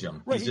 then change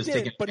them. Right, he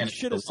did, but he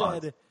should have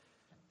said,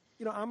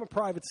 I'm a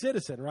private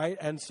citizen, right?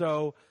 And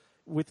so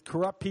with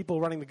corrupt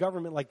people running the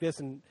government like this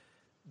and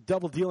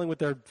double dealing with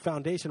their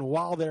foundation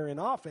while they're in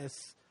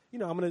office, I'm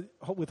going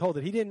to withhold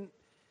it.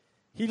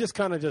 He just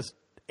kind of just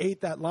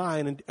ate that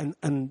line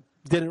and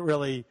didn't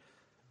really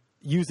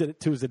use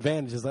it to his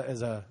advantage as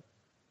a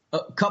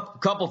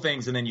couple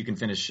things, and then you can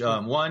finish.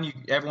 One,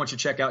 everyone should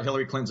check out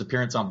Hillary Clinton's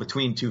appearance on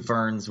Between Two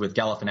Ferns with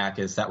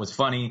Galifianakis. That was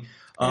funny.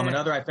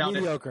 Another, I found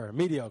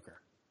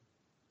mediocre.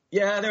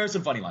 Yeah, there were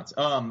some funny lines.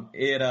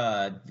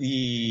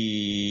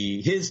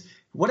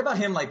 What about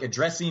him like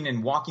addressing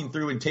and walking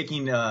through and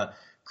taking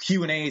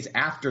Q&As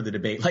after the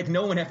debate? Like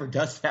no one ever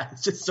does that.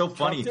 It's just so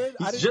funny.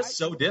 He's just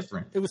so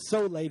different. It was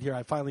so late here.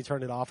 I finally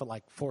turned it off at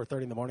like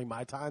 4:30 in the morning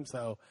my time.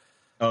 So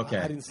okay,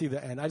 I didn't see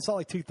the end. I saw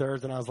like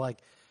 2/3, and I was like.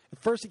 At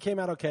first, he came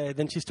out okay.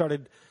 Then she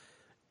started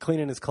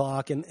cleaning his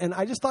clock. And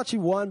I just thought she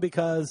won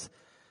because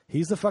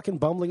he's a fucking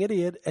bumbling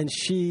idiot. And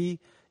she,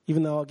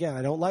 even though, again,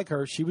 I don't like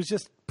her, she was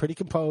just pretty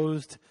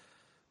composed,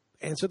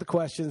 answered the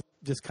questions,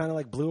 just kind of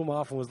like blew him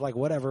off and was like,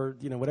 whatever,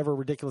 whatever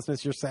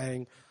ridiculousness you're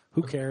saying,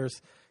 who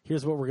cares?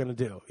 Here's what we're going to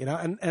do.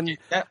 And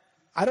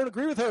I don't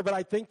agree with her, but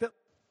I think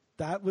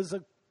that was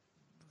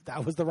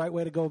the right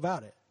way to go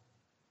about it.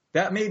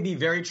 That may be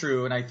very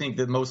true, and I think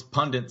that most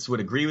pundits would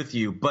agree with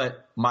you.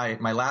 But my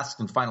last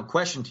and final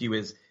question to you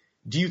is: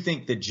 Do you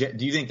think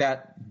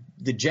that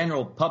the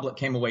general public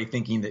came away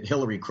thinking that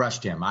Hillary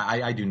crushed him?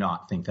 I do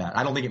not think that.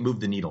 I don't think it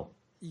moved the needle.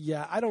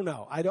 Yeah, I don't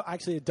know. I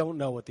don't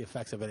know what the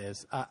effects of it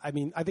is. I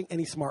think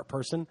any smart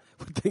person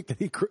would think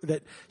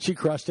that she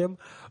crushed him,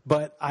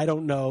 but I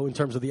don't know in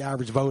terms of the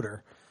average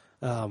voter.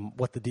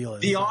 What the deal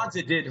is. The odds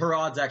her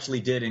odds actually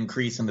did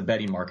increase in the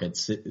betting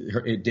markets.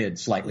 It did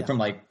slightly from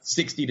like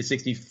 60 to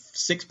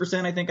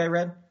 66%, I think I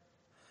read.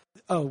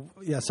 Oh,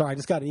 yeah. Sorry. I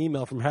just got an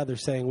email from Heather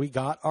saying we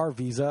got our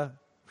visa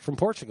from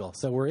Portugal.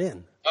 So we're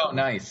in. Oh,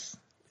 nice.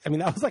 I mean,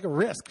 that was like a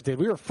risk, dude.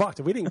 We were fucked.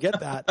 We didn't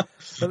get that.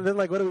 But then,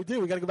 like, what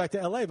do? We got to go back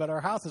to LA, but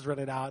our house is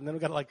rented out. And then we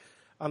got to, like,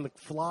 on the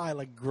fly,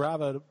 like,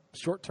 grab a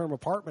short-term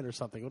apartment or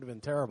something. It would have been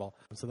terrible.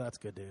 So that's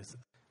good news.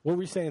 What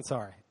were you saying?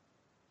 Sorry.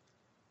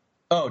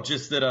 Oh,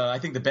 just that I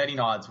think the betting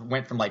odds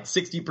went from like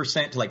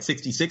 60% to like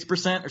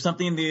 66% or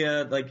something in the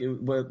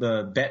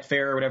the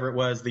Betfair or whatever it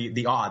was,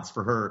 the odds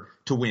for her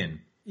to win.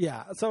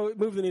 Yeah, so it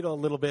moved the needle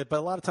a little bit, but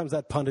a lot of times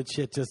that pundit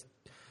shit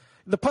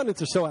the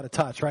pundits are so out of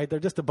touch, right? They're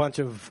just a bunch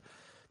of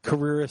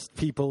careerist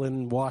people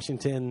in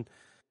Washington.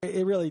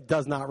 It really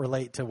does not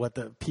relate to what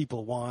the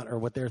people want or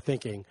what they're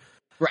thinking.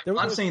 Right.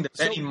 I'm saying the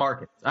betting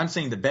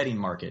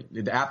market.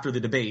 After the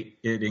debate,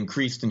 it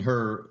increased in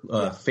her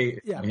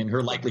in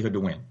her likelihood to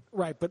win.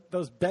 Right, but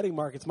those betting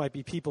markets might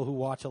be people who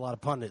watch a lot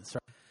of pundits.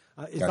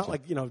 Right? It's not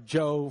like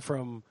Joe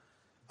from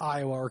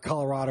Iowa or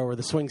Colorado or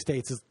the swing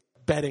states is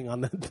betting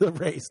on the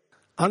race.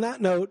 On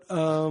that note,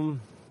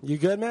 you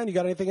good, man? You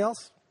got anything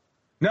else?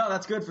 No,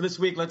 that's good for this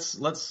week. Let's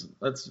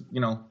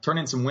turn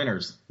in some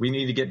winners. We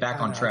need to get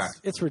back on track.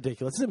 It's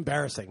ridiculous. It's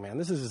embarrassing, man.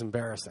 This is just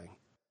embarrassing.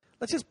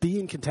 Let's just be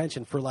in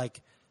contention for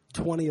like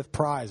 20th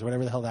prize,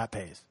 whatever the hell that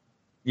pays.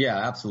 Yeah,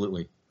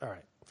 absolutely. All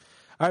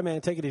right,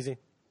 man. Take it easy.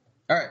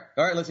 All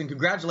right. Listen,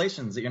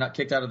 congratulations that you're not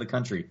kicked out of the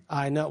country.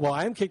 I know. Well,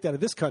 I am kicked out of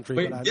this country.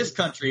 Wait, this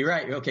country,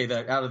 right? Okay,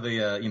 out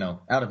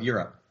of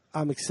Europe.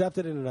 I'm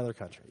accepted in another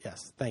country.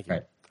 Yes, thank you.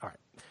 Right. All right.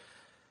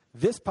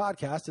 This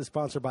podcast is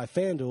sponsored by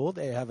FanDuel.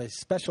 They have a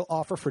special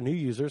offer for new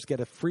users. Get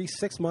a free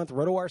 6-month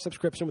RotoWire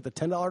subscription with a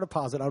 $10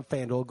 deposit on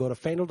FanDuel. Go to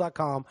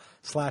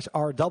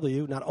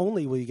FanDuel.com/RW. Not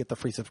only will you get the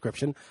free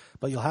subscription,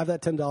 but you'll have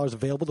that $10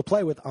 available to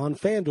play with on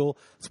FanDuel.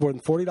 It's more than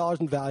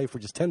 $40 in value for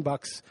just $10.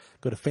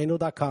 Go to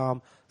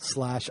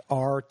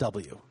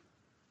FanDuel.com/RW.